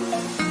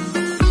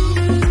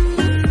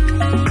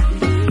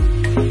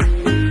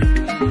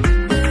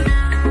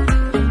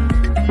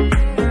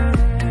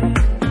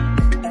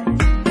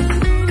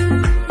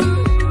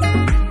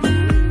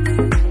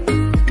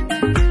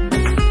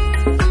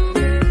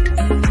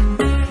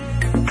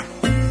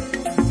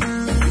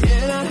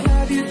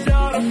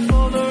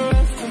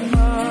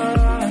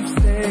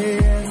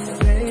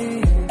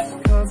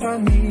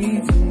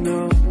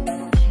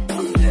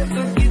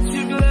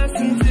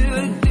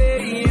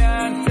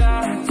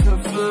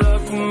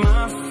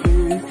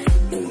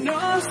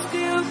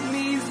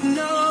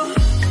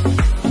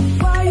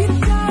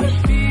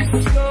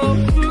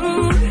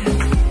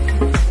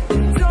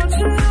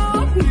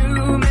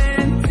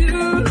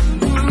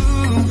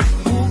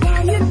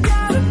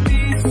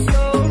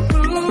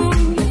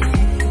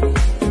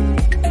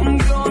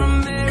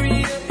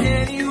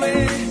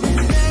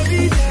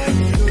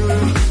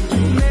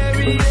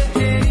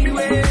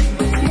anyway.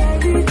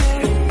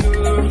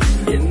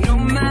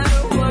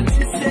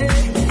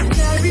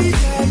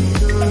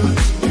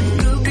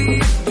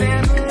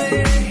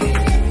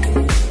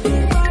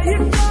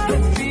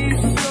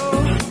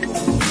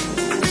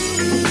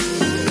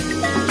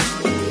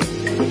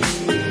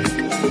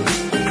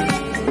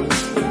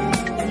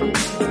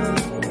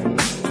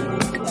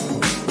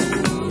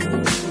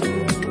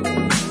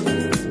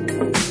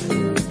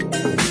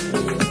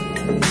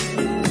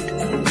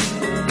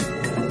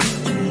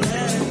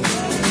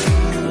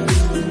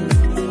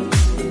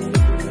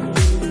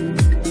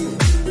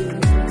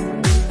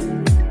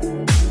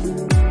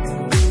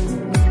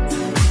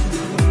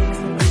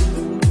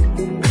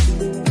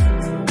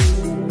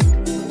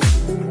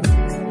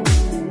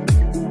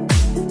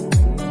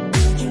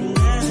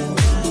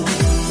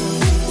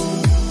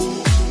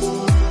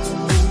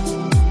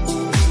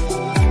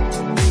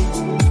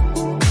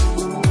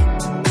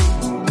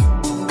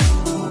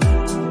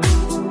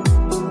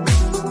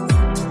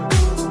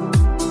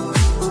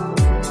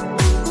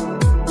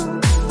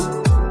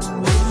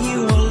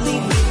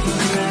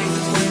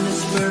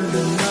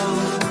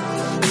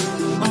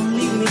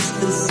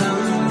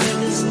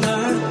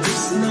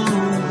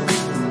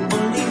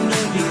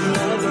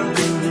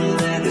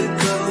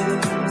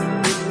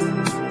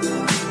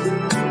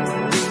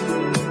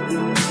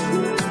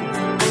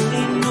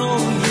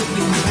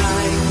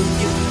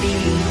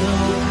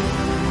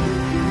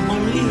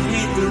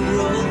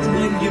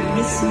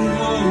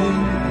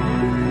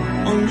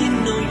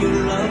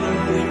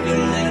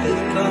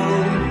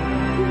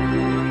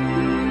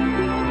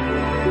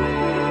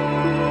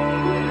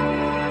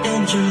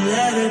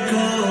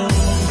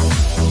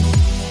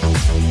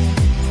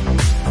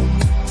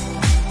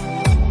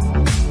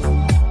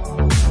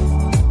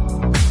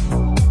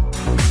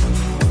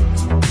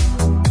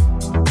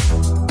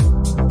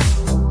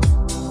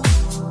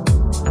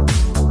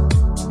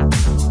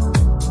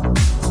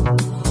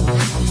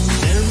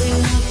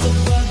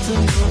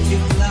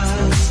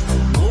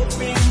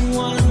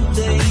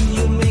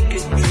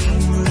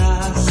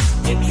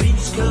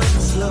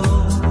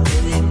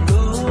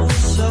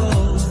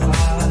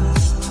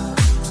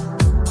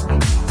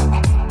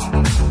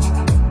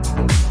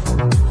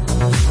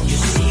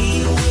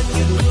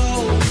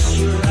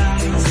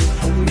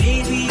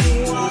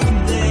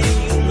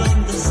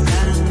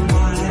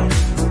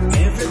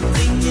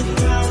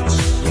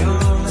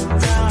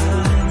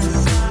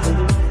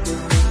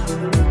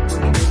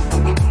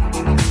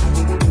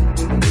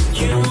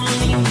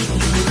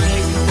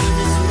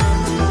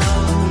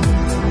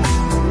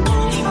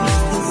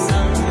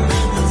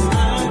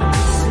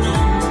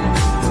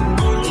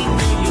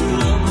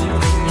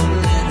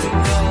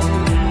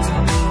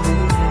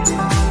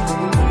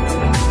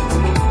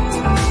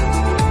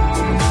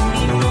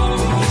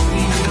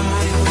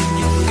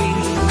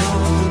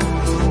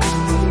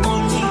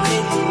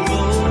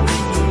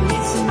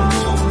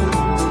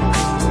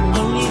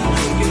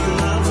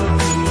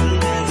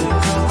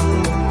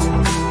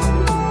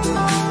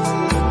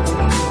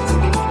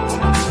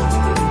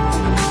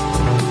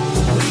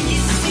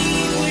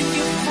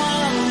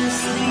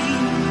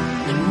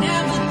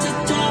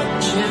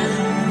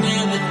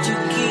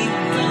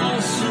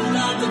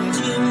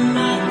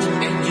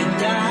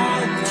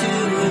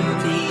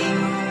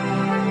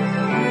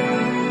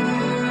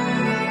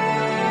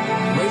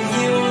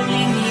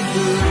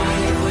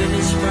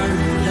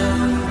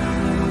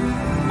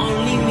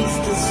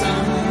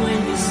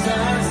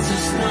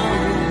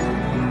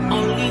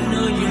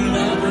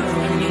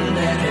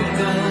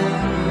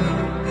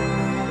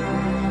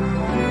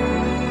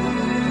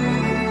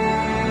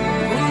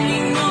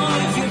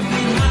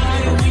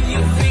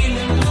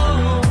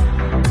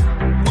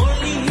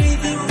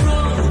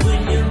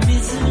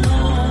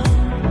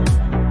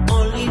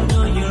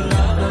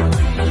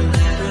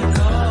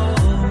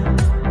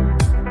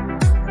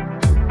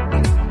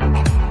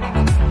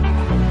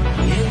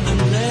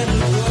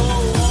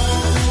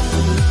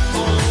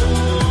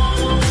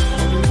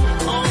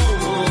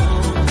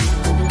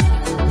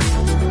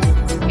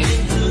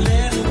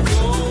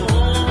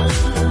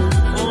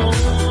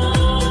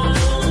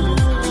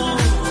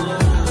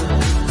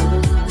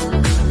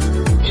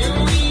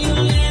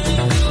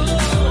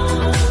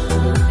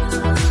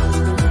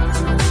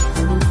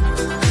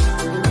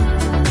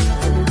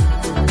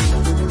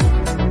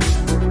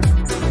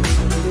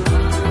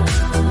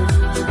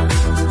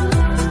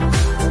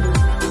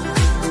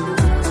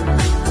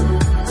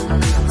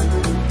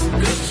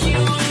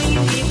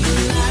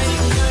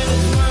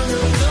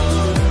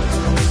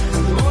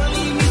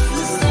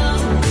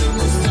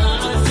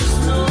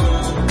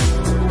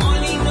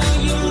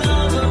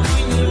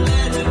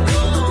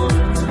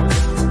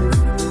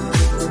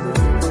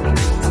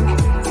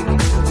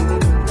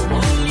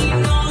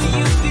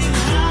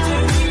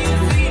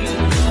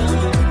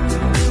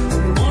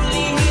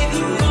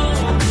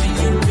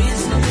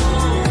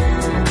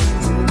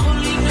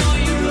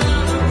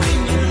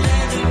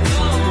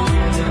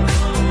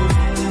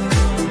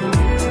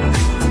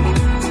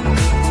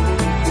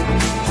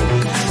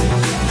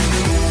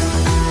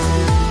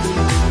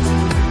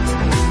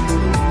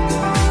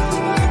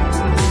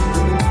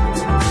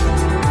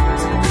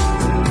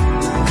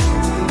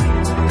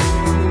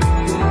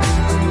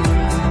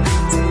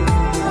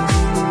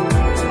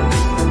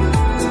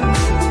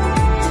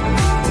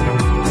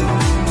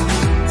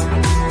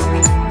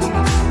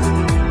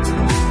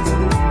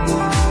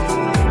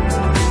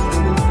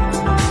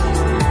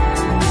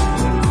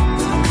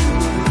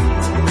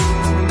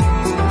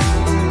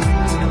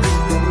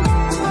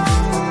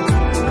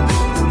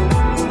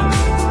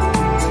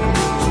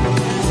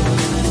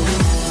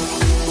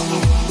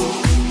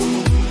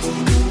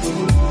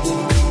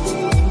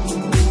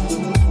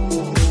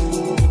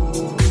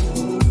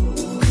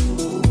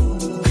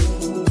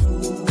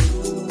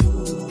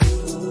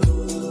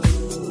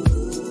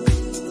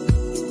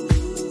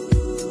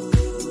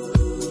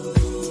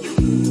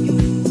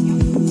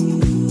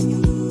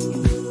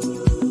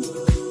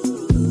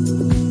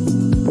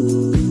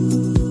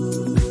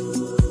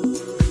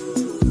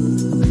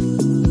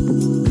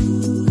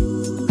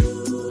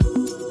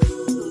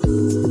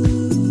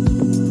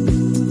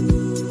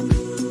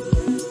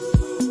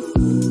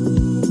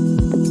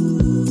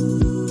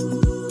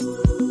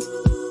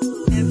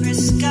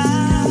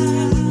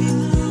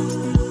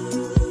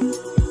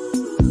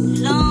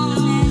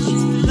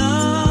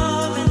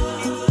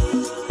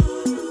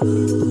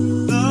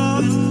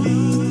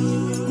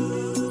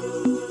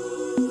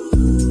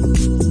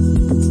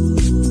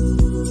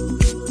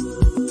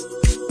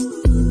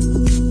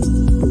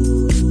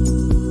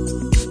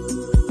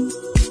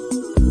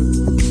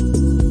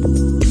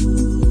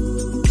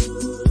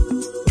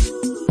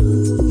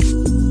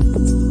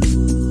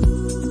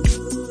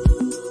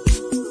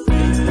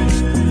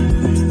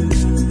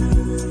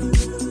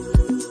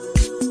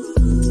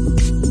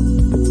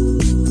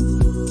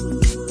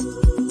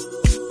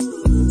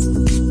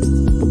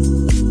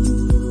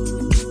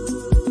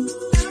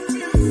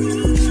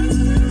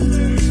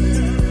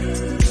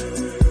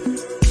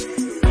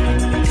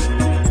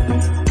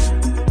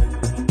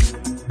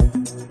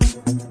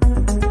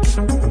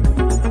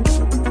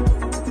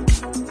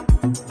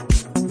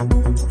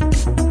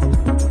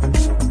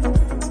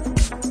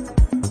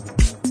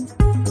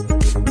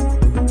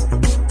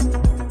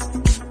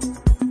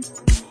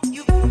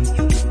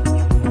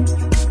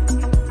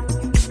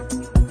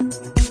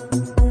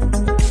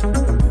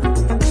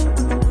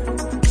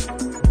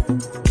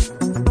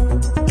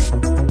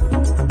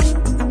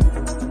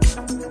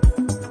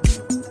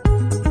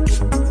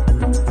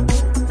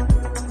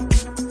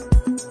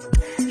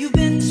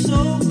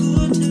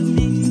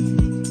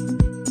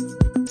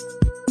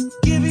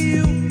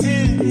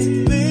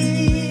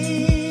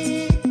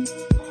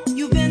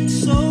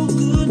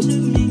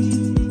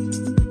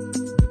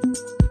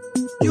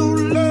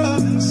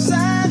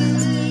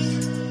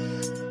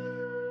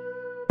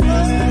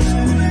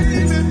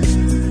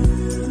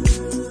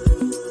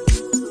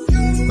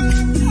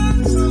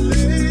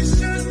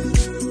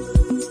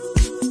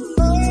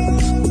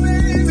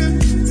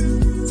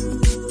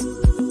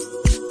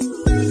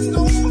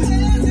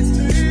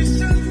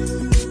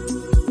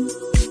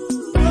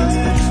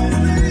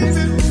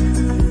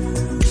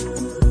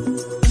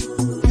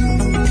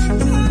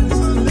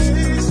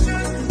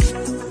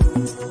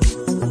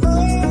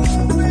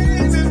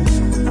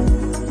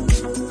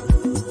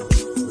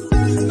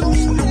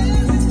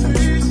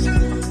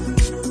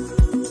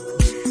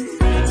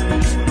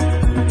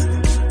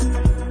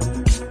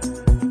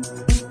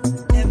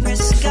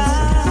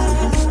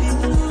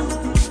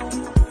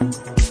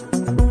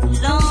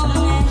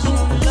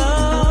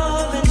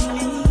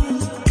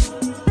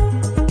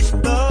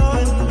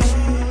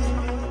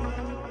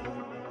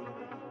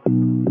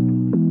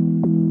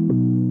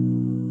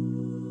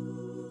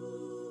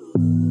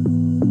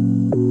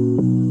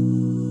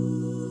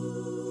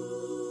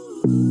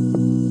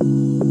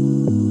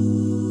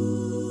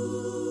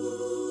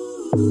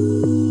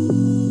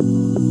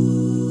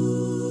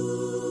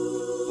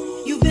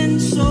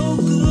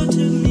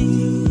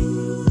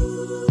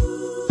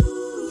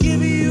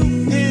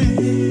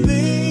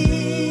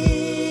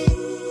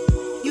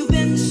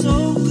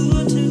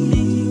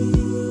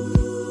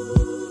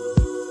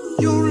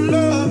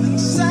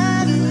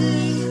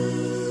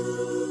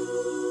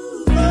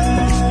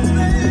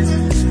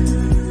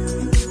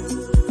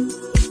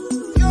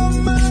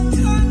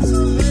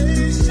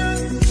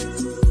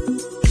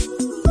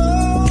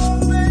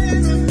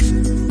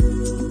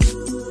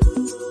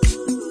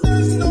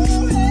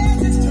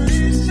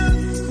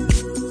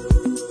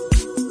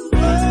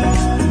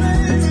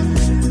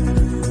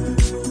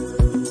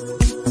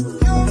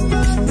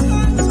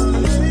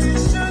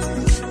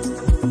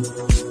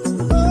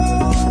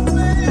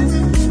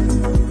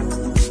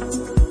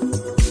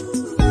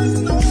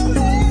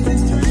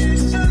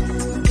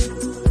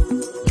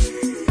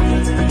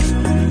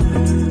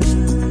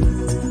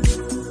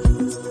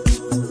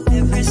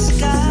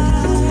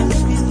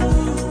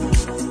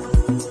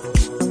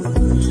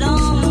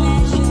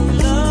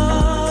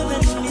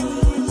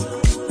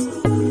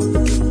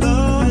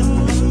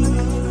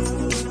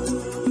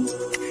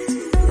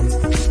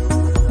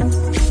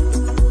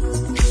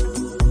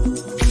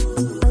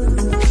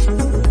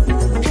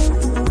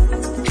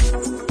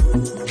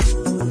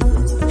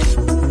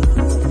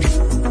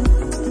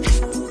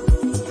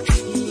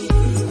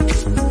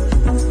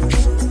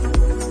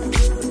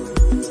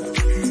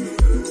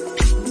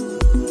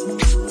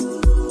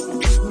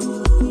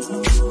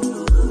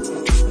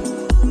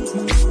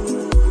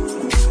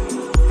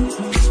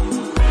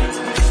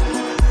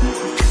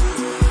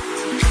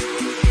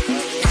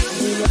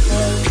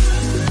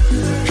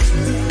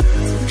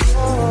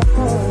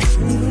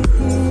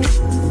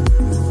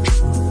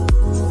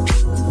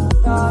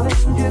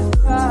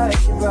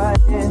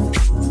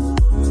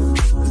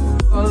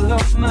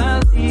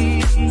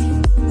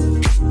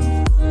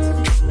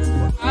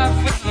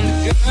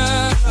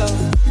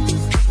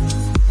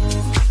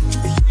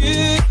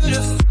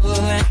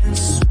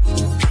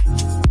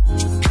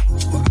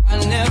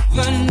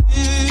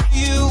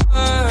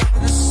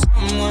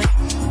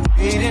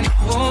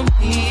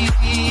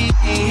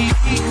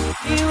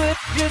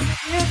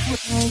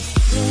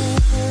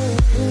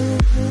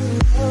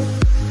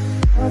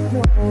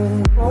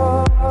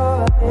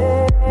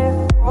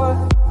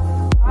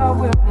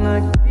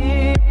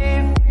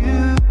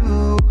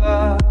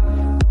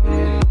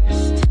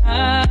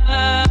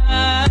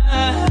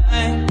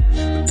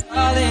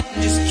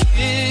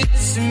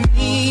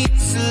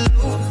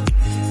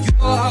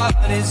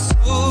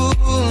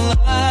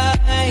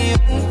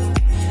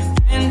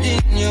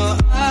 your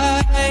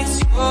eyes,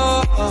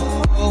 you're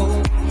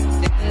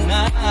holding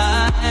mine.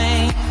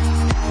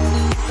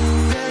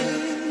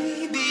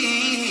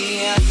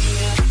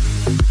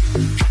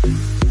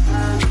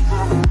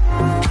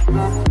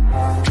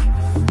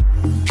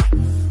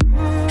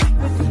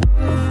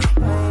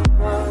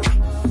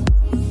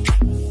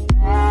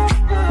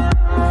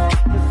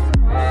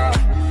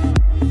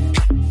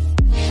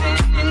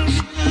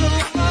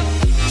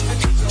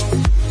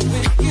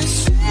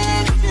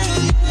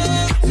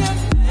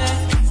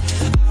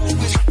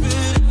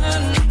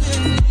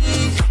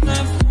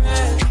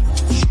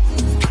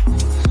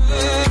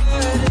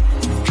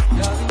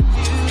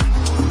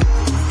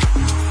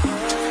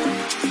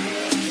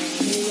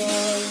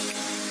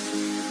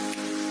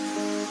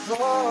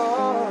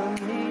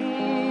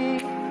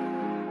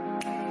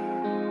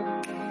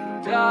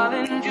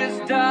 Darling,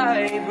 just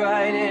dive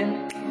right in.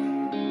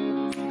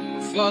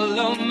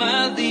 Follow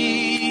my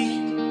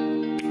lead.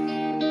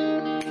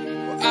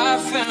 Well, I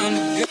found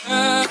a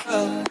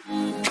girl,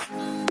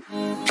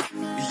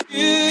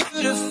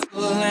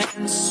 beautiful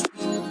and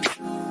sweet.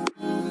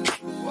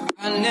 Well,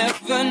 I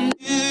never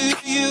knew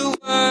you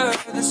were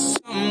the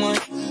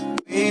someone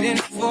waiting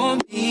for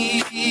me.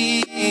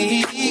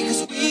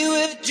 'Cause we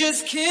were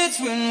just kids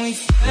when we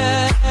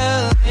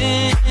fell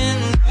in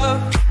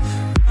love,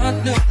 not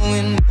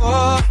knowing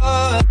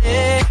what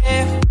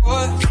it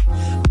was.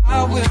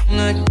 I will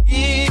not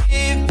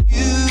give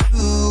you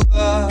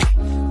up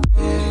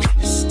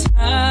this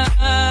time.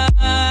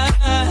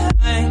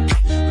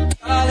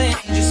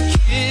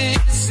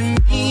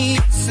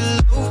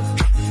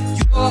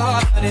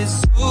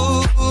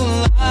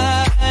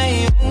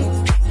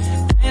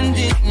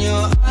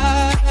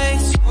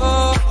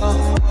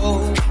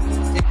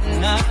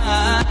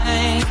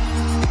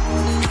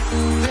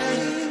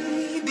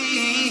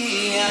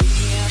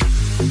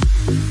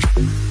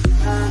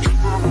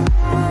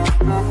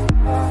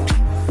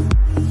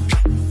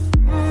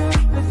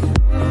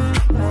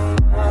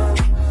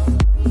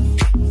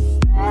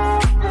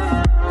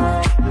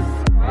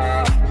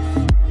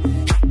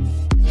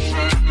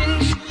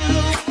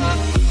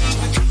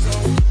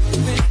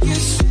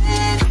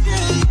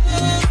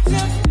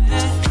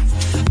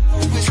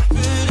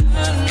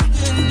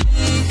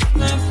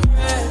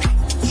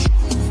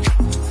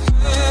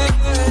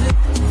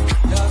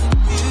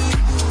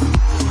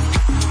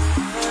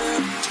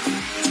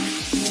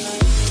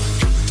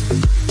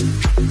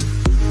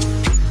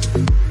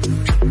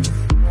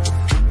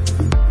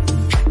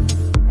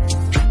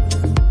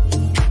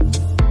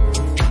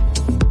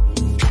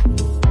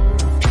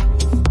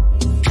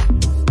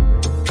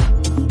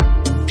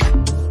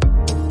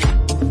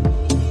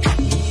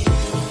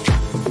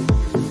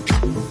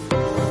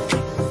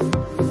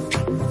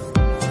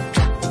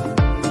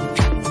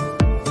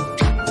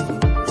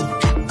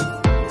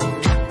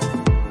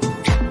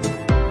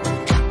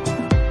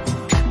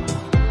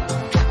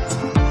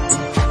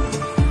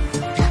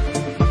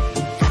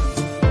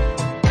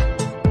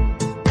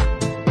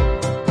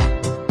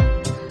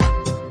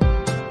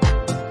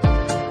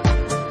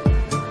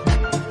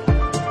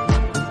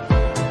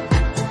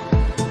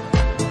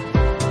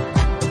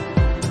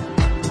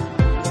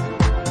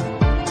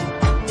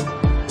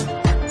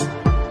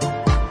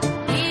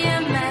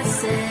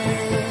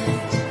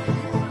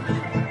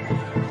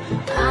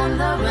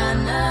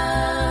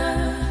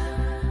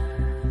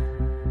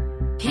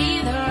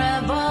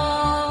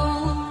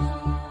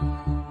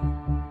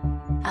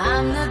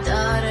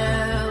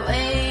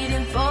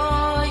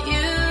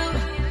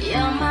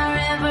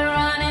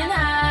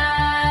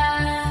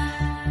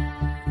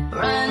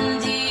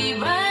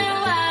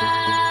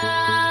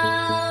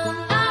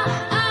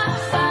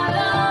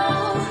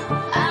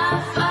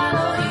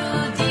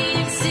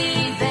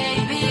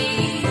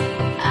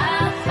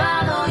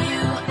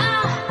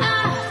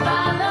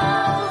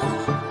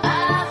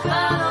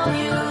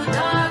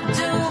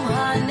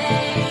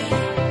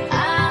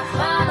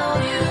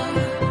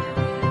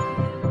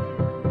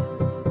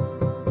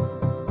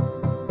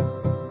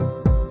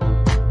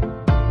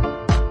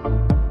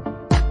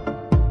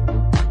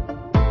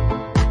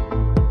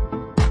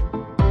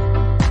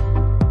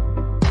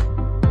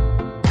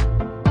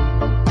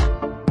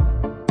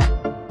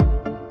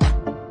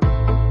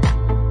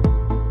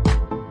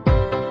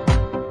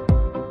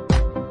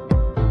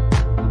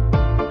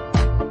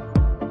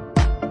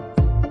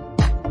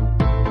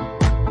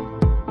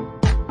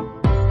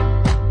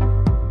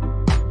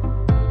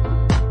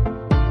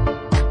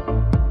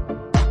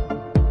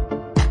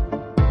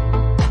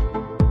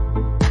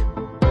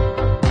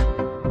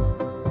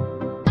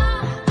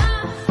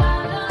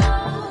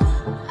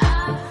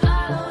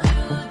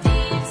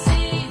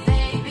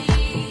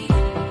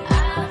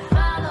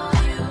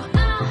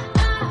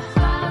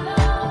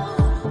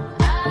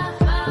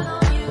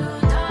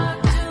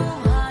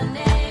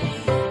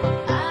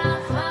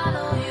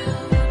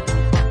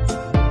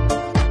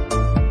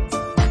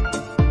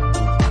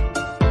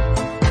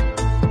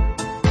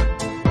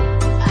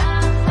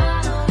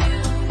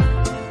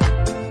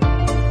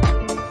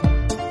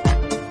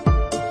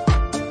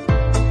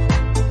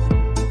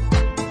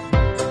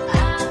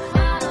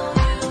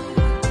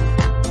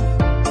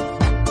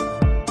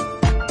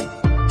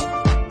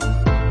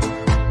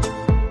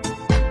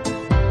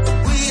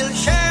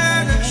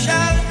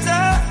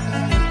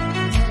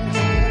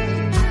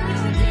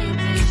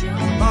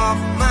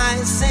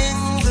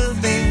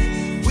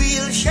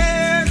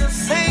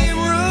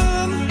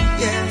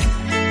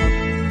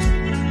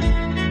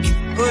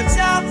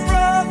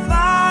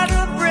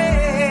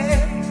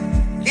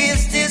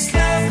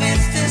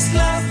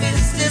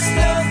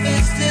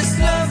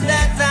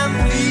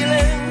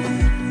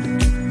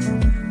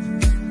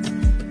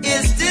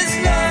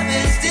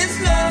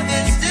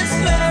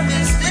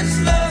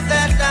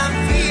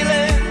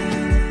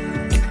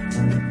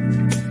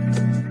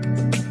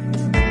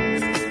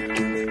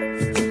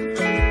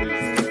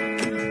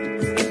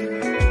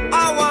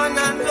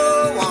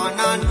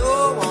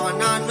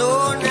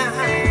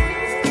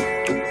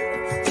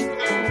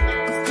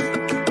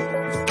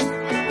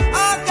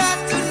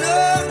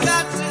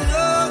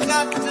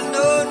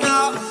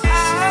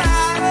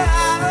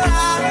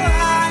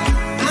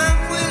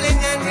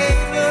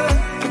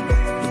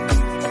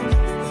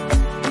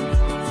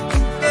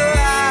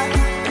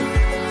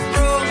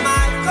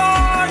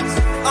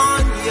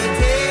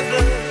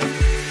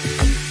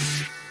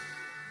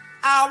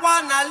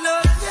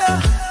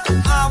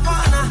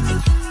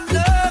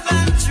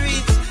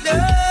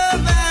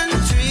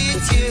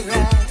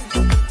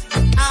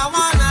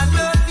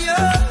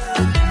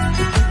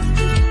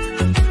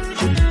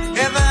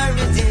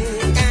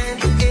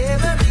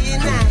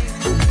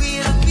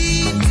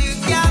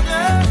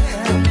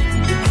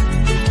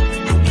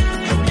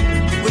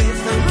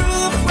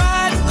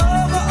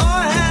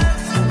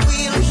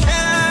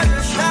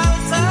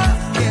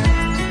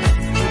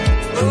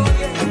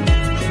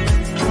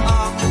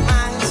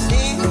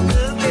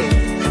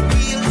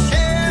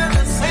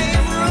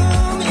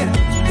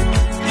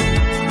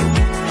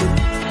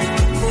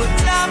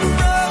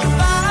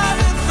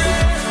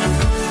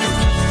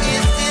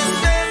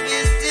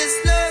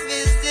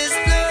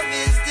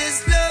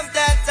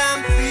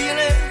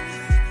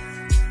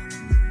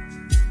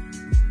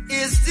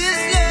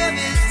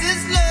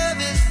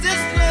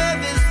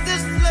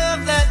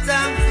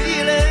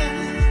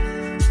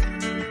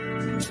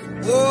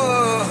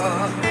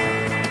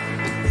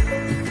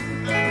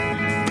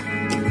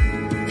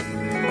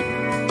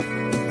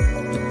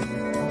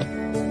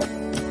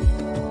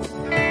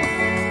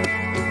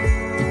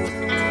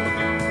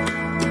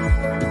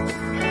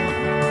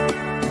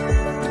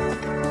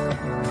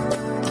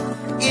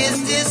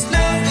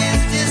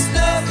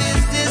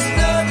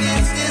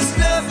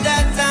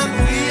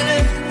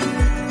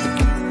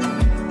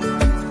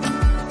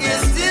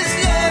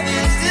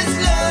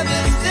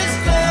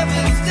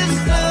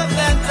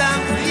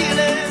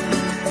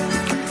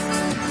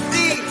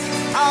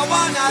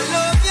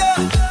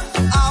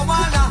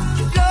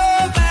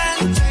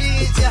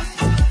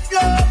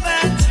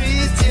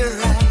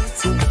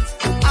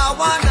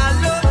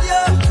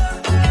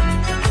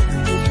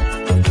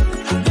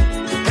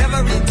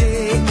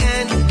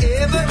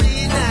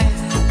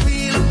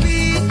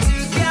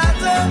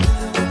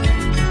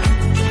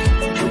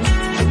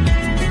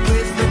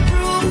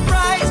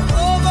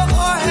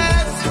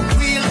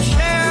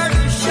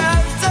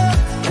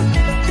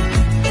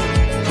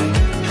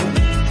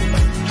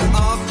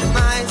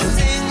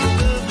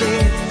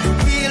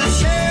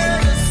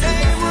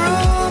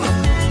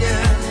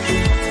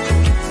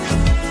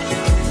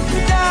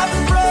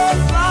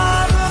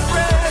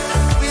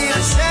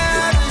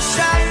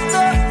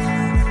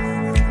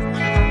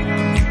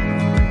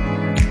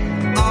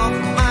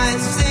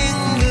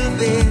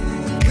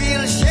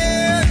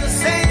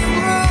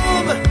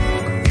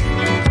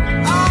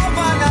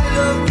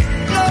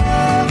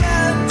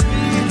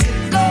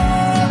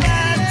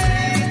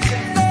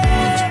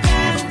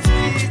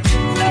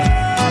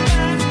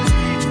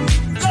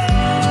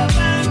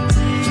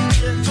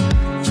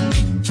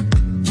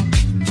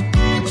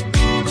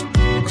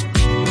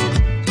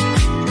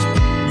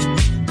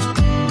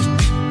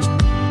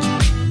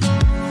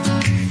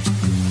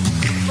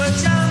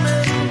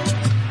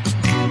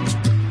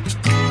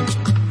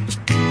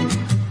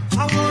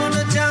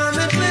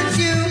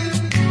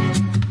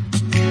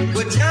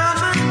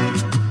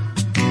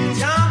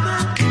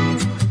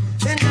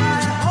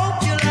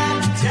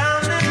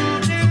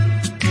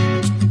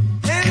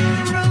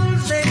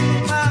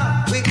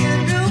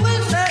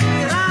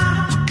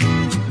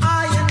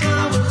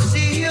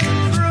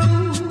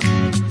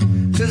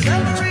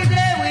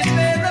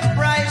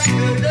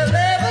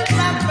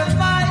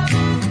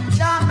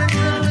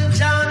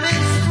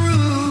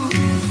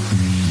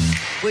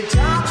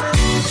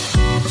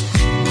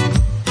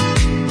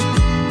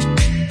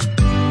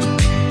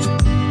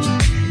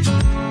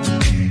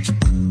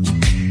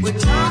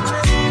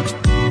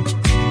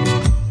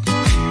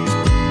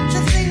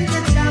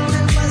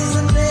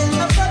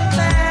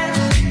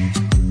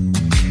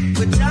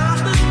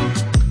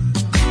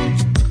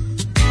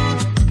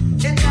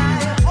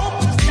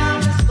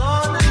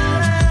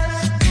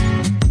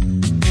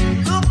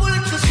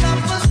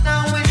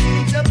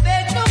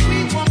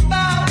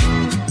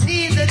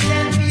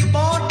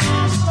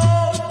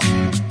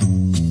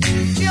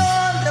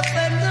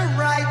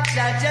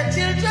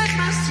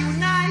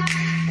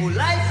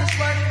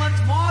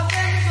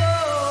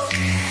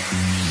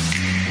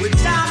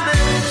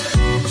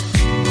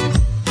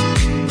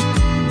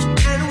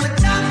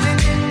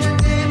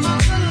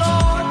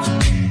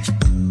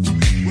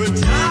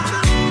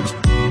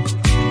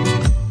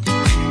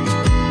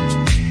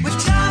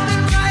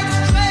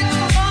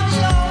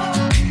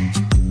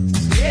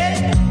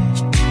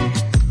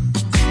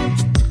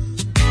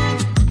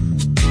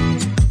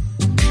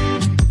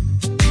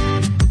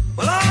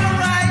 Well,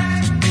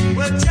 alright,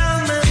 we're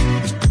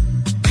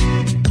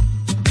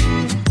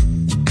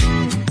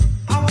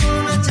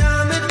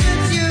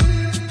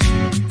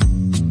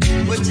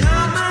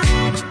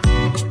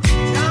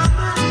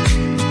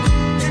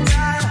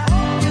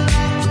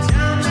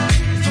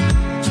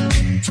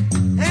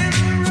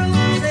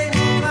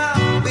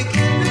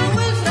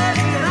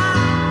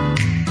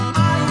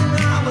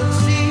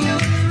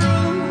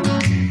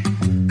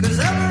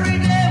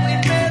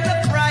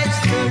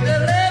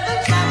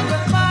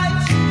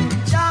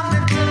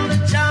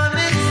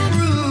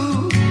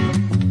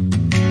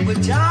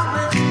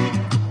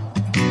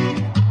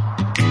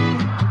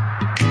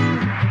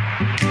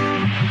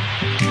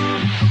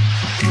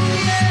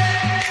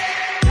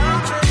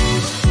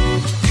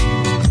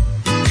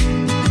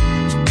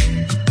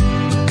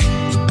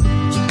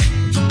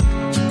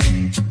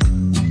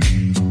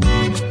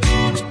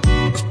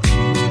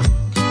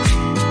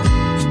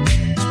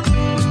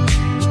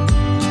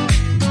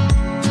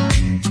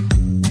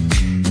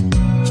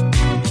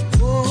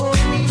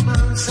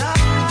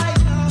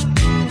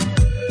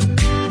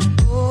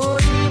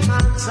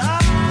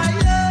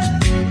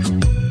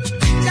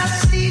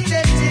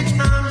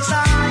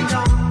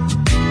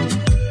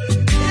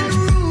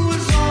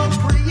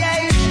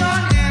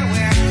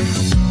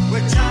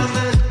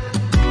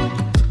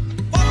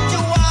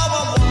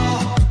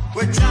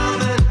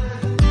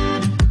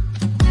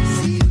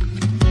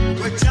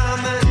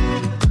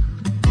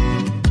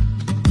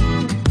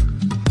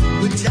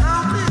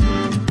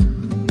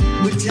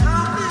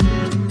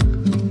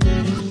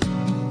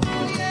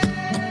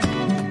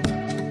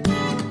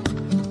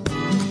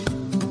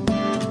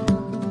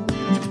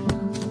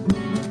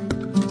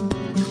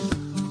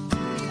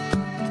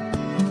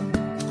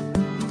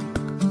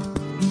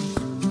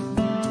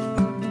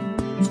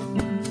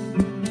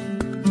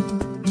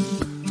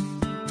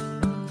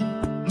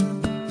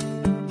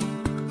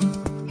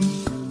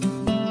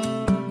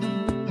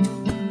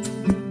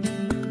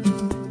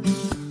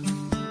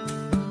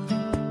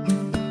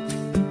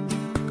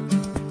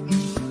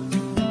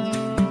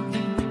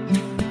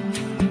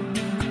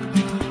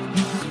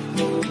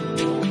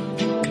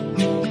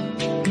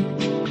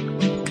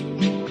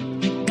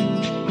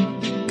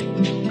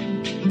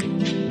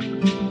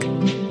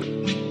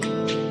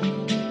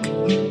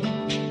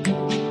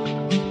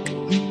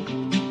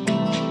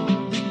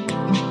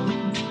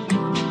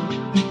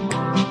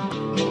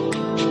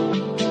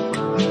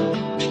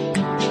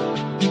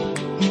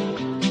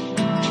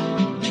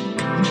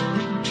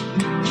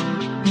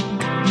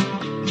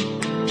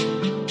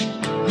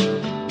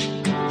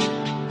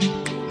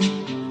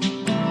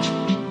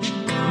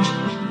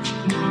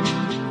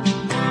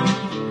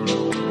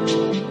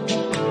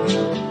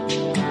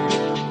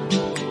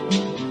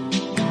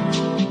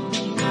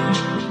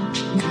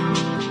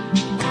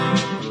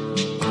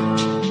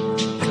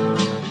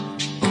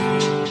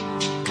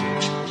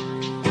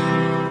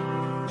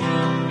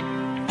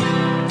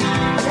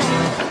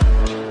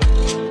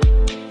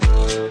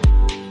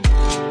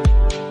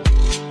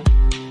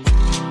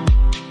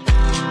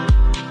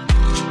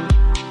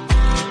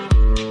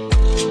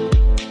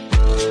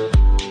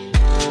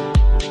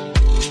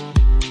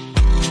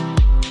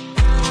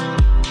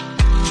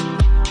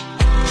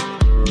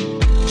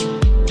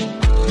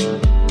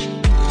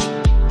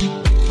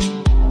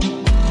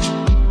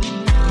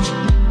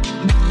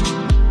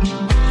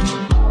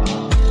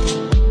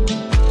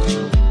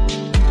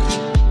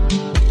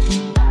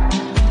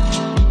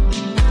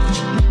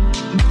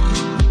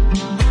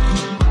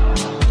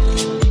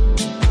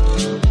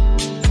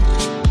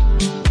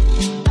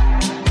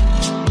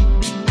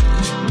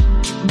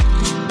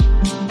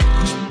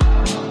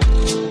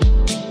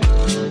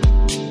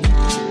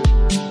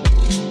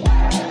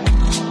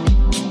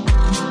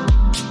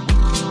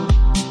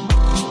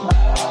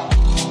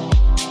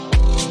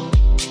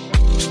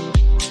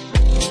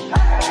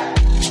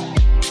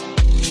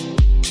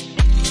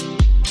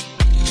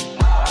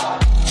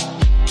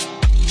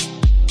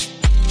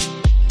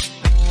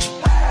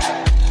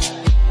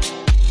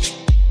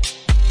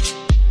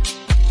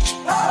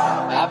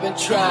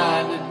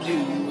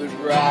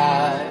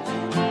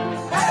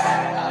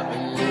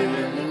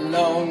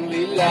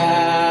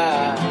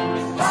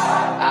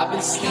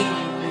been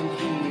sleeping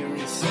here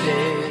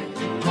instead.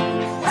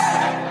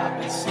 I've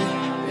been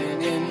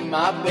sleeping in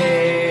my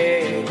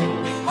bed.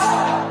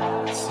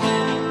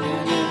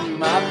 Sleeping in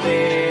my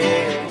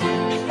bed.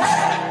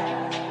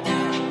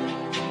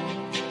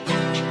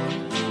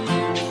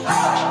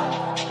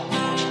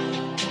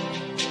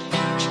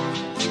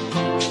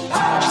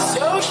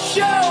 So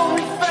show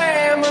me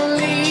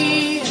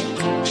family,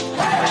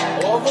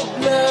 all the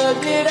blood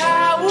that I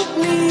will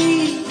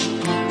bleed.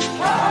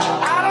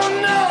 I don't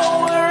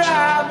know where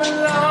I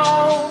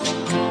belong.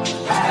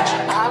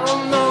 I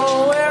don't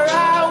know where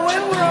I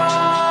went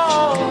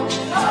wrong.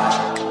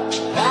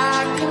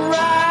 I can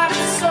write a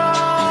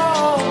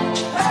song.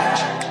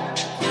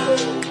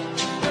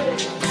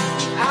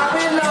 I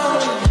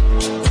belong,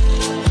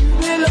 you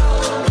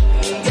belong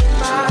in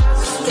my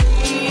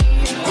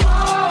sweet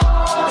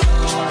home.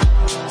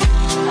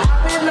 I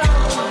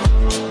belong,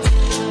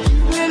 you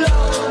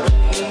belong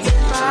in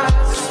my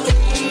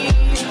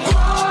sweet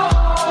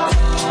home.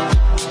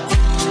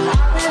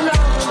 I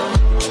belong,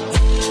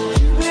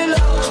 you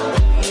belong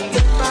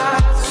in my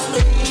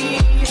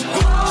sweet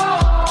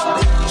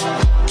home.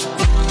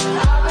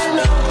 I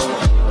belong,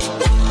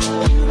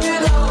 you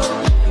belong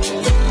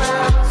in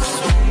my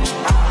sweet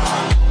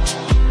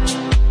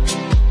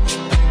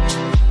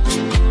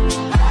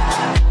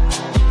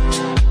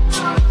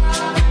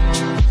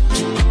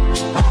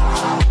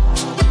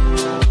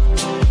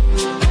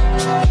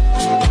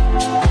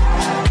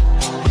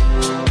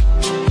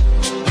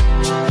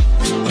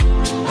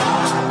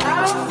I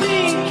don't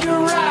think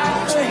you're right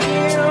for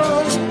him.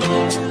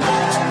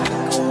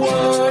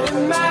 What it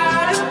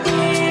might have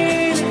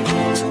been.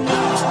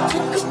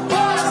 Took a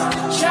bus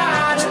to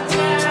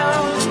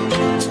Chinatown.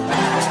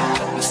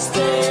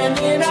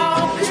 Standing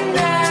on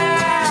Canal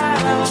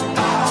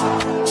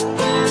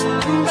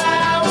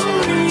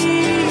Bowery.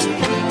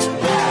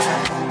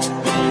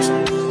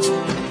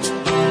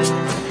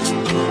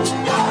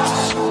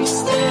 She's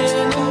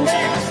standing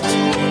next to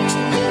me.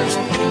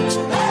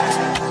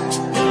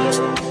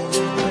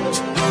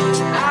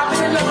 I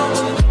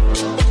belong,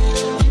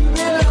 you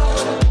belong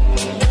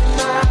in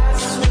my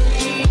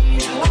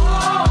sweet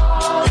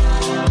home.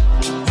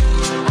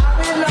 I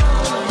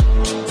belong,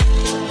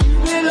 you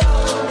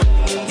belong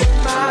in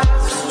my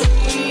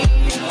sweet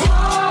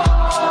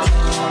home.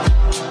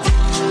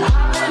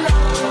 I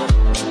belong,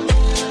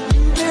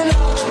 you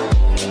belong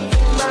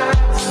in my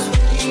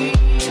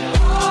sweet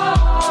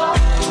home.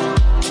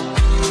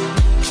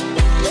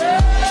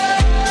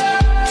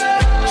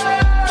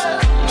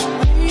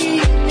 We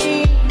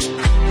need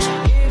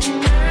it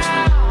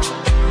now.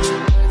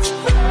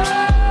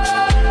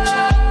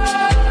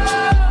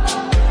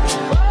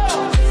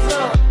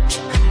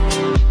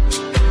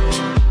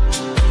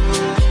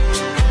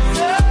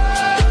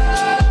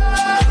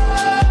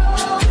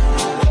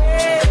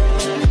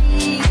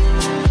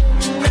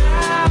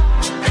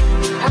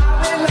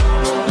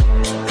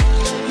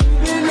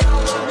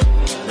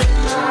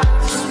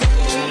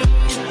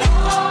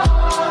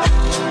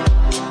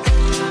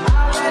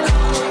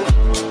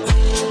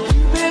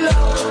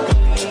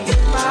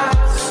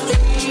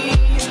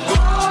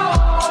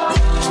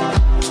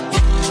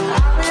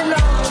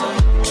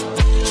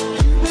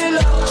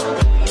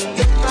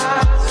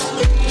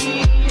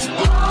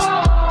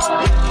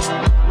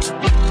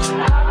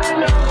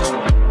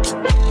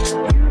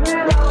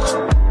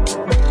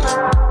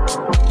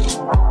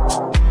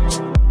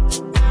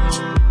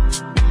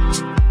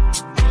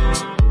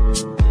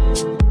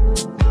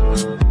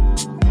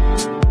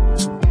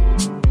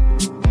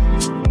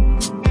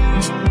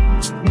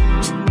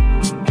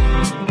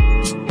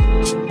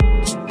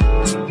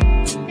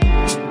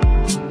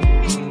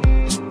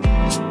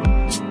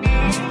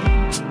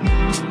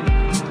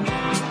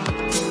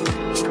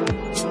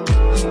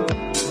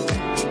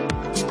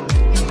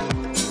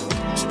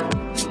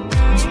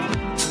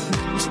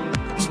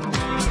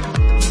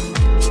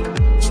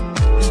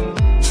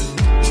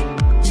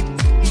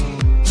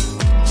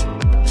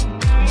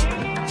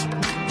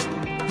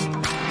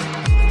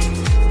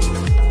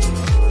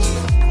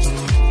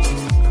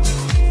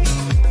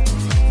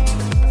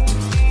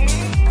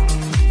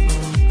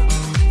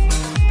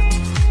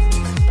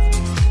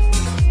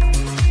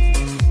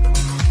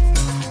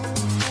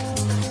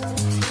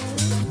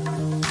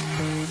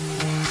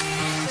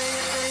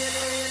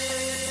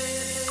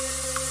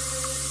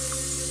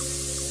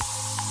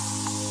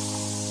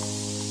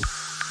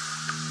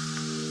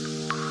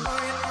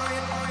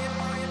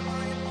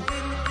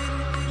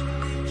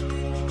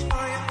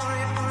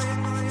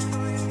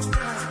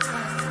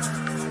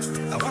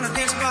 I wanna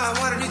dance by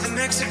water beneath the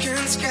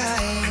Mexican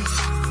sky.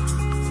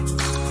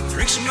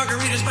 Drink some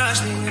margaritas by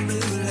swinging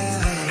blue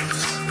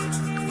lights.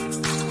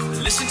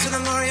 Listen to the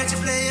mariachi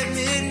play at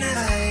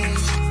midnight.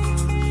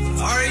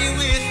 Are you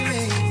with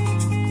me?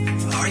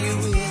 Are you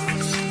with me?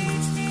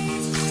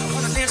 I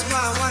wanna dance by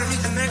water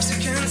beneath the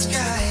Mexican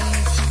sky.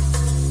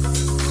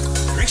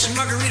 Drink some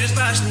margaritas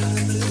by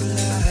swinging blue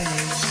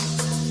lights.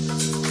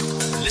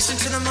 Listen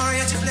to the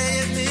mariachi play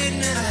at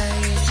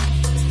midnight.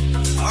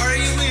 Are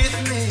you with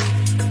me?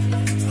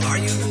 Are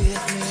you with me?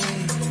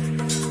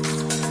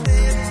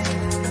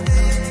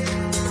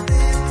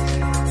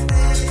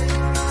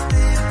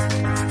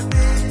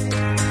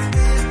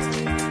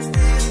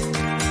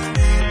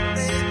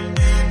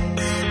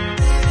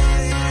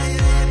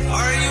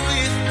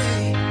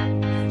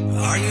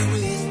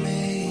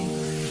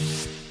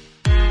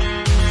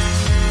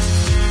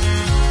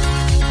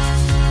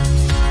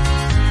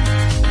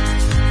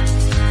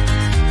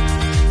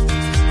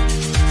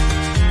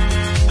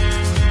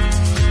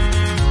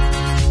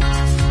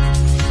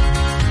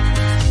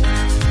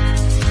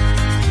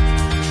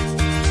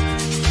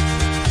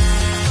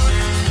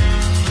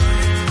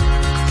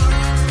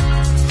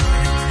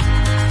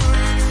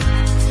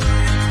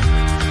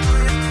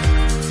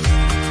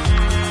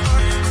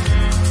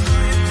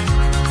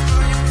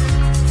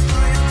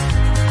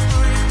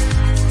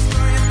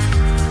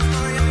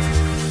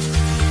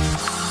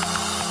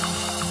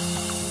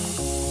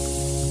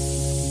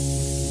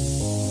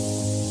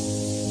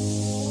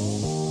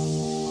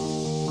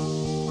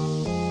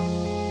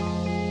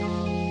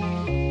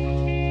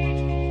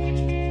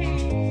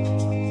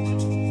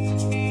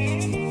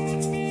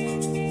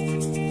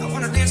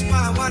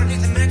 by water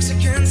beneath the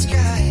Mexican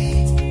sky.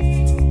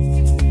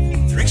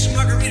 Drink some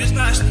margaritas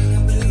by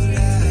swinging blue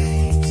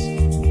lights.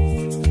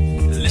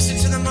 Listen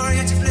to the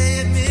mariachi play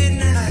at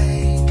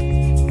midnight.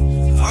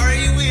 Are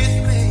you with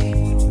me?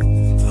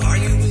 Are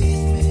you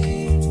with me?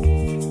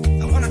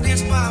 I wanna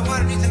dance by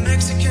water beneath the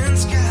Mexican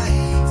sky.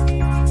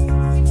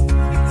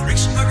 Drink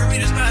some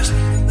margaritas by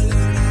swinging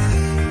blue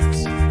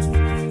lights.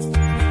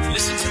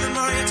 Listen to the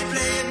mariachi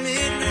play at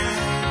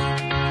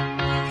midnight.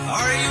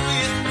 Are you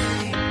with me?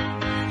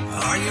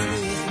 Are you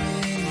with me?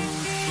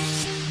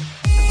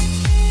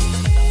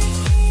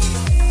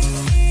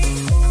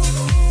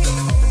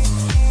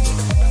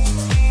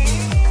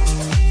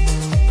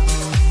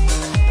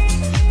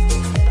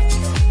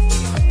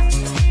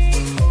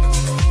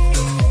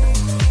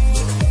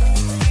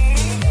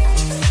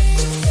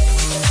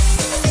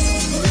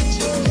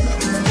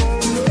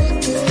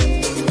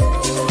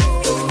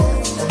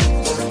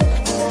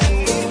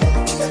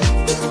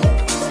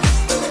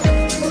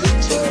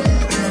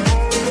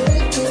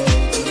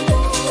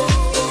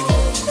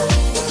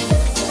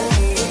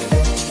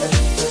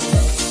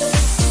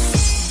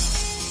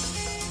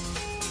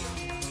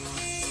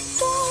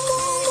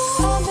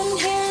 I've been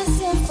hearing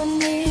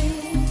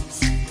symphonies.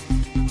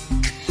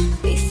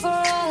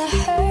 Before all I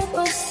heard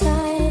was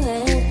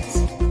silence.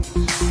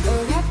 A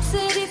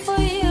rhapsody for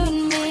you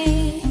and me.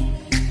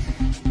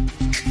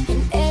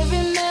 And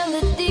every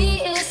melody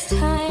is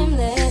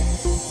timeless.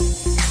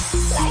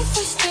 Life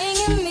was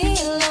stringing me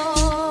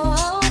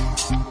along.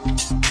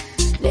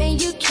 Then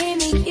you came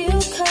and you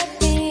cut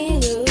me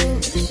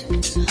loose.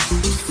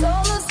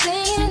 Solo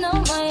singing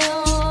on my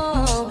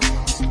own.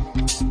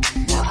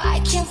 Now I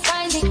can't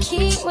find the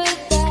key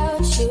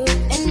without you.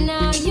 And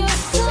now your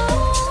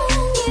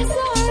song is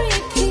on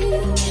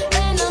repeat.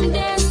 And I'm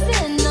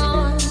dancing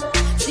on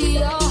to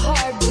your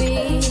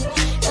heartbeat.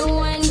 And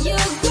when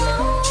you're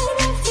gone,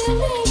 I feel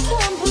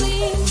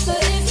incomplete. So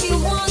if you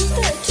want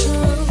the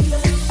truth,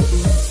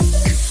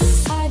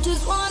 I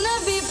just wanna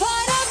be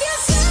part of your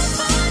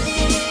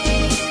symphony.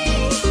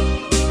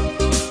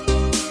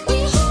 Will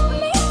you hold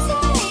me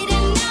tight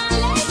and not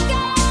let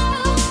go?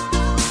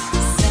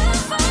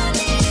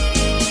 Symphony.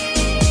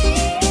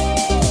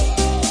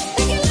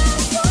 Like a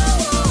love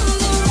song on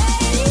the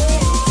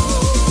radio.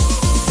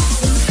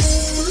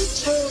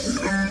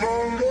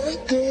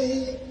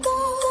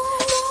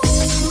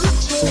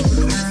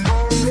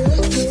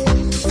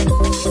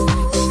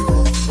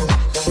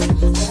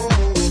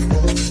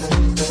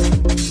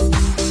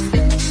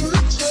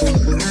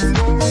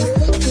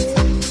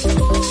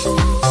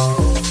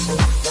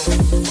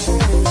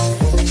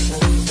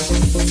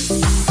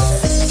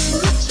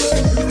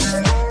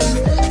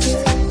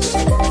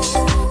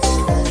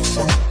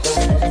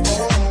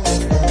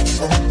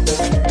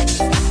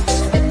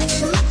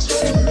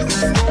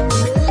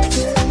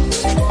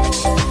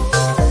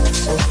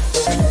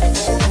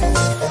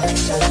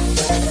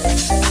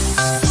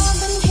 I've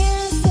been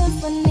hearing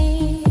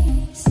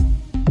symphonies.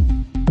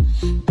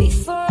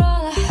 Before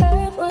all I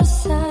heard was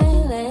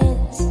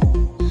silence.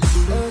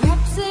 A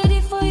rhapsody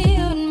for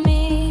you and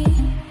me.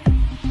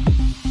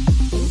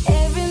 And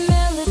every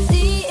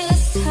melody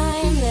is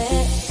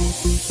timeless.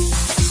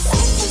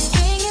 Life was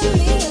stringing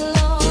me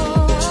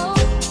along.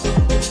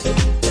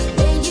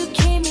 Then you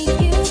came and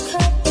you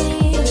cut me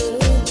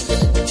loose.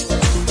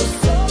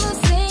 Solo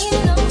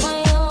singing on my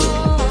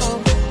own.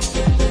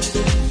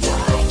 Now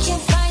I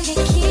can't find the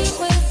key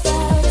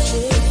without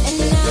you. And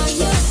now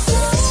your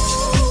song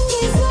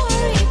is on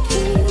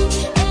repeat.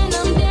 And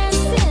I'm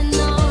dancing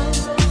on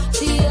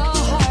to your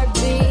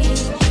heartbeat.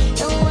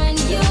 And when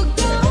you're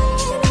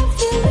gone, I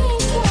feel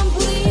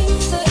incomplete.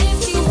 So if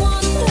you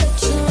want the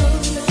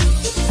truth,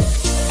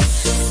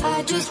 I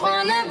just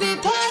wanna be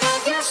part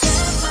of your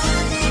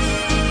symphony.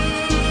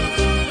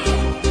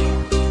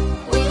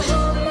 Will you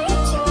hold me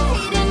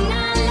tight and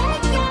not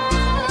let go?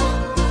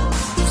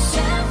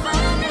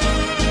 Symphony.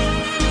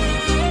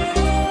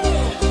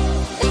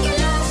 Like a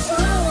love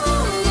song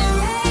on the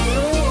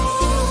radio.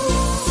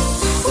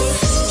 Will you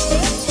hold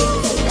me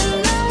tight and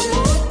not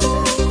let go?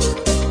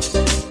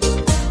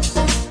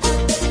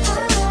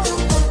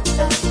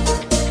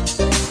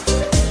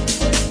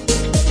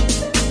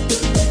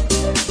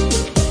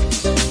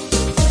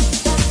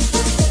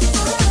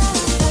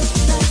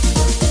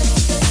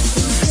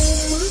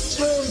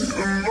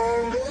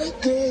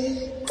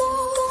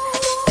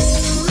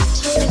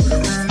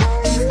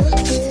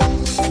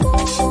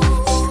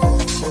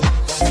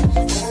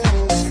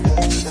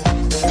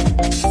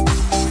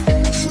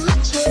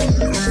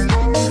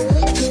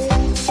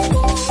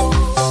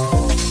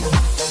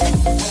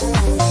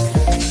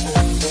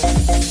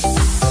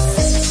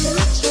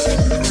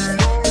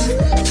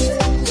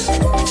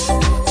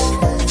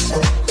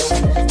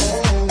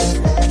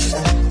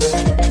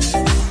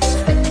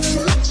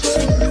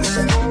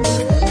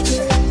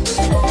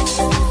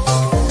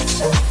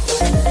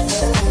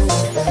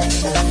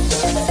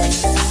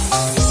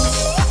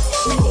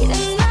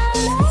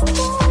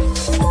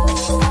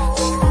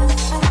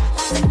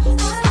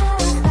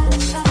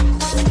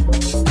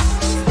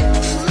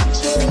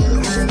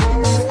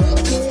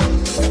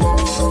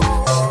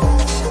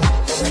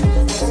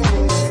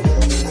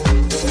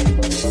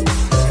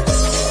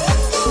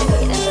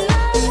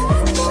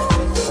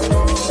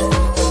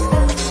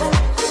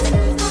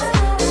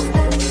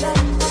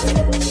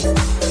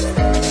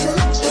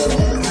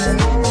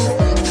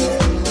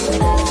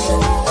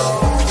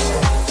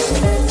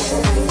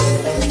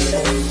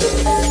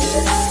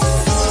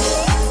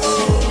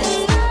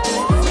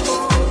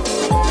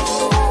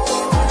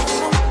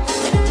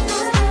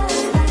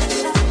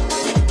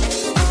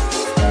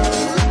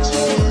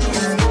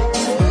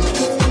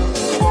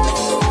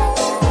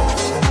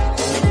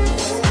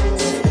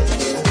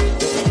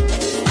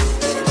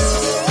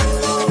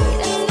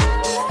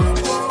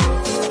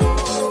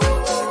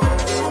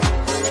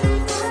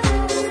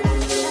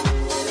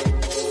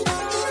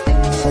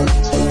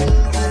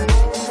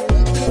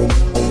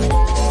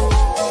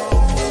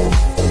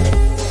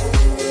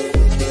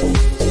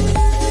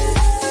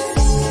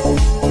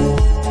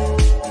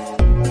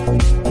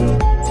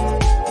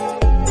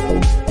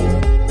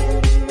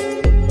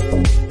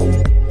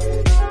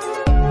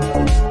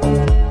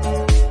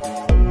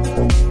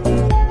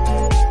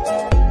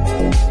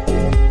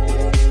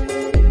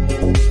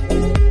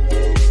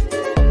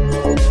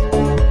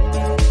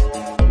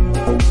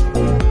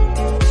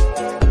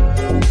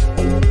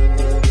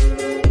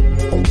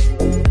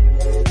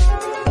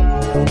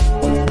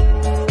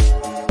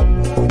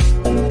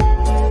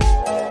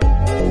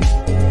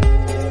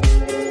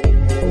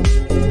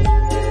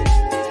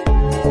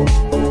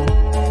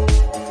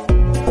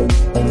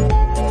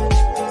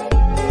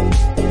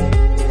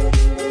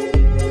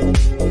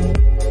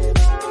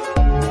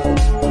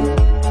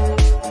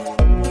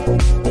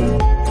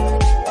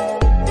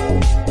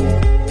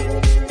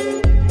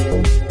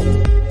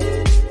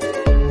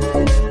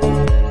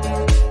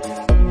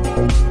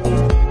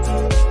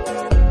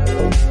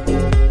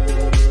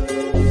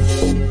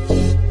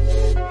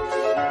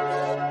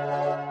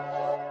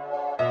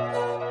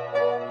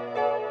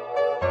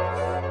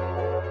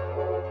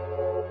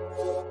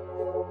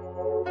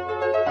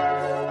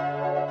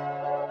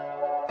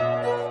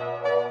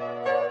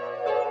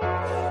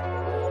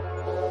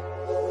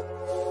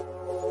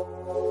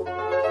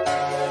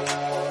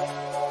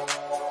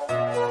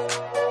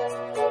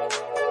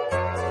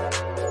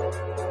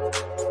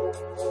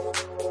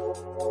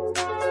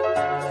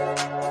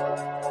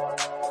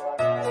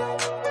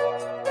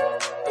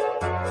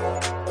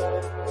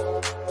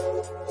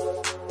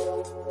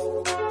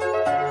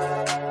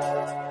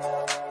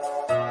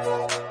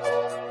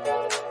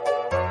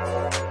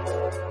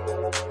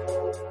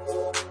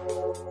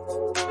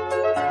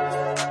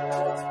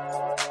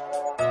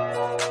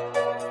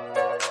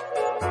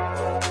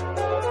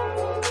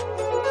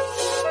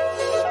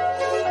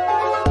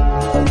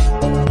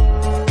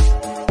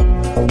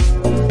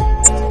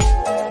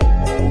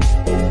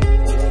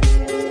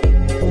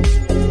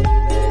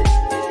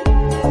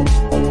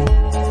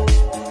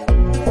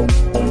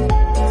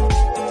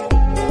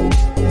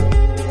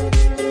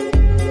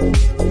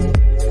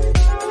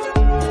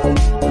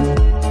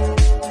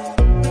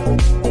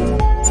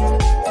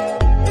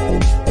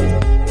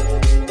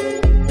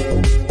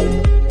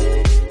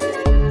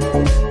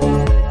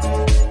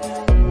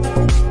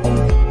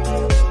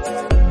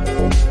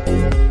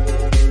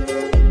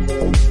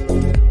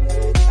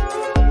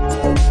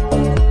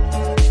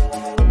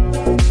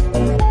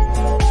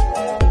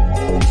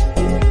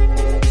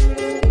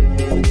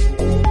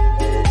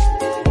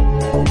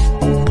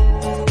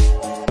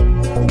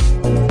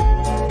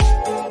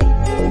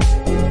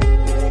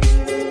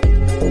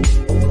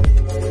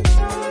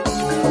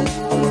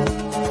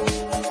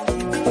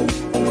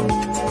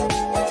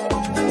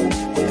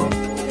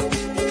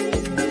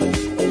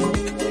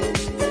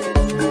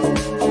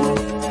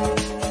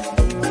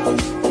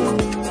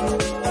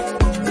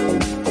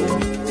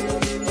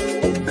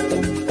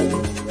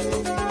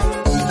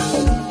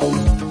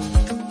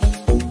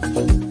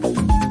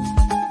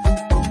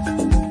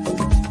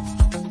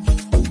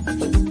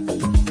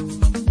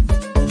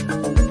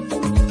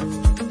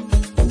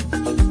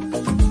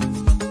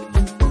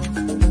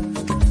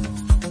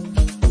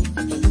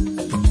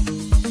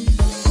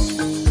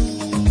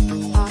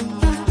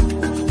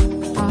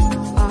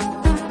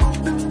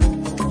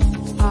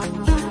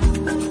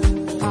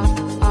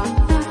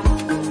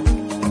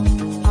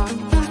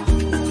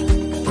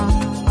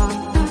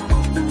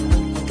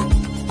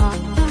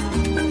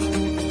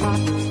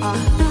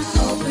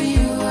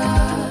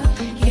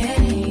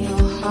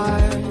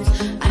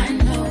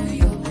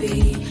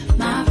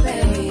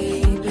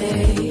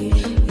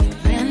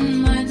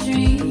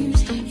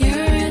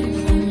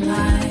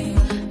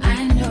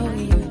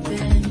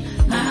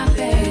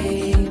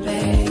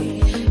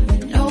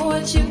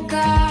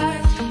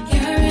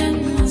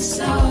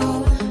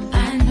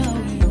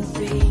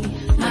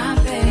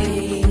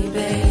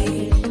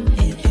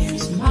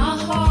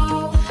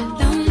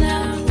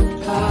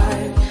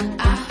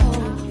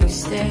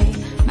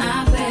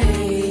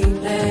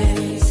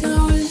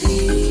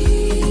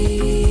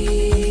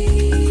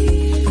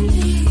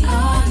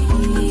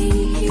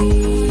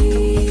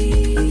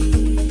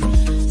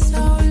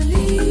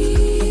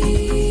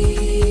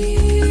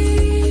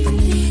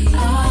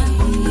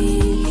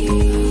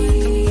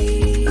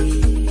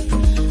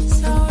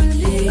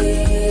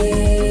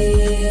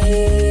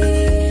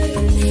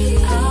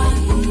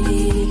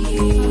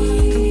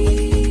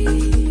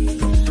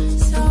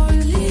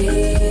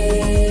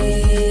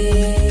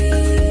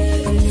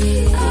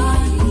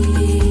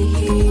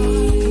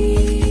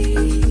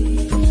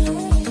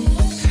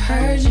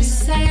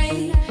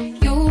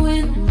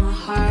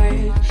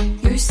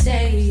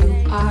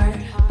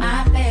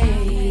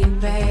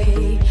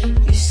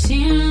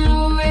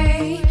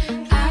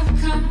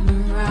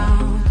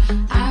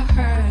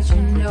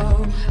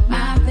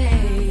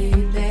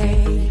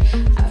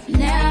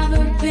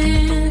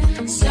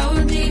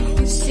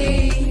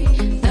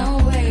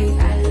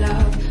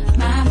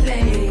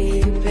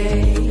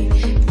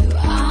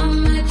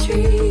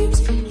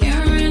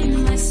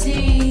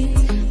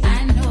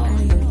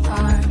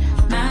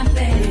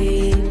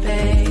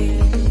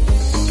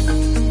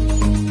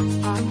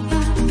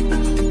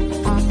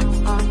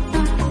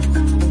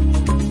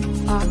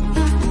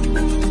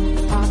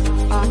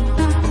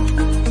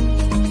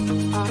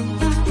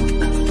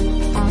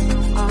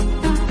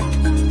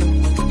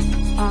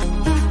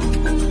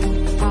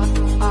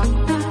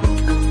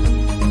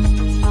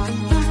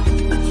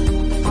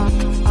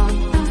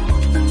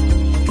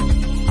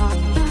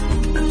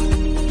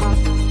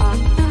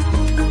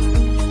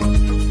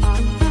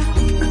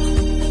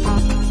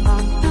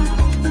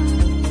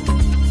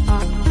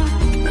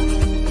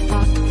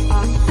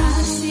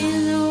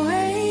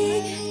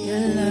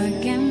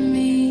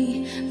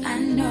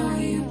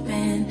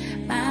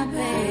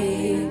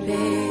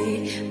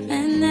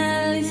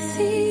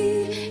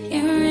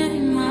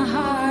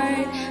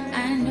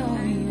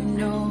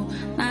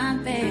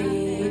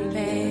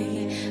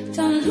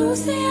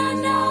 say I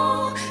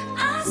know,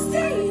 I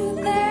see you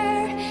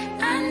there.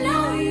 I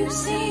know you've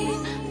seen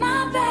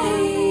my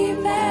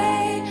baby.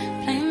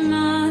 Play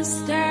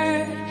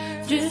master,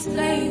 just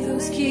play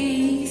those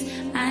keys.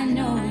 I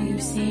know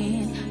you've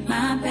seen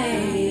my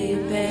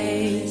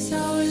baby. So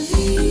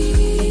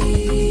leave.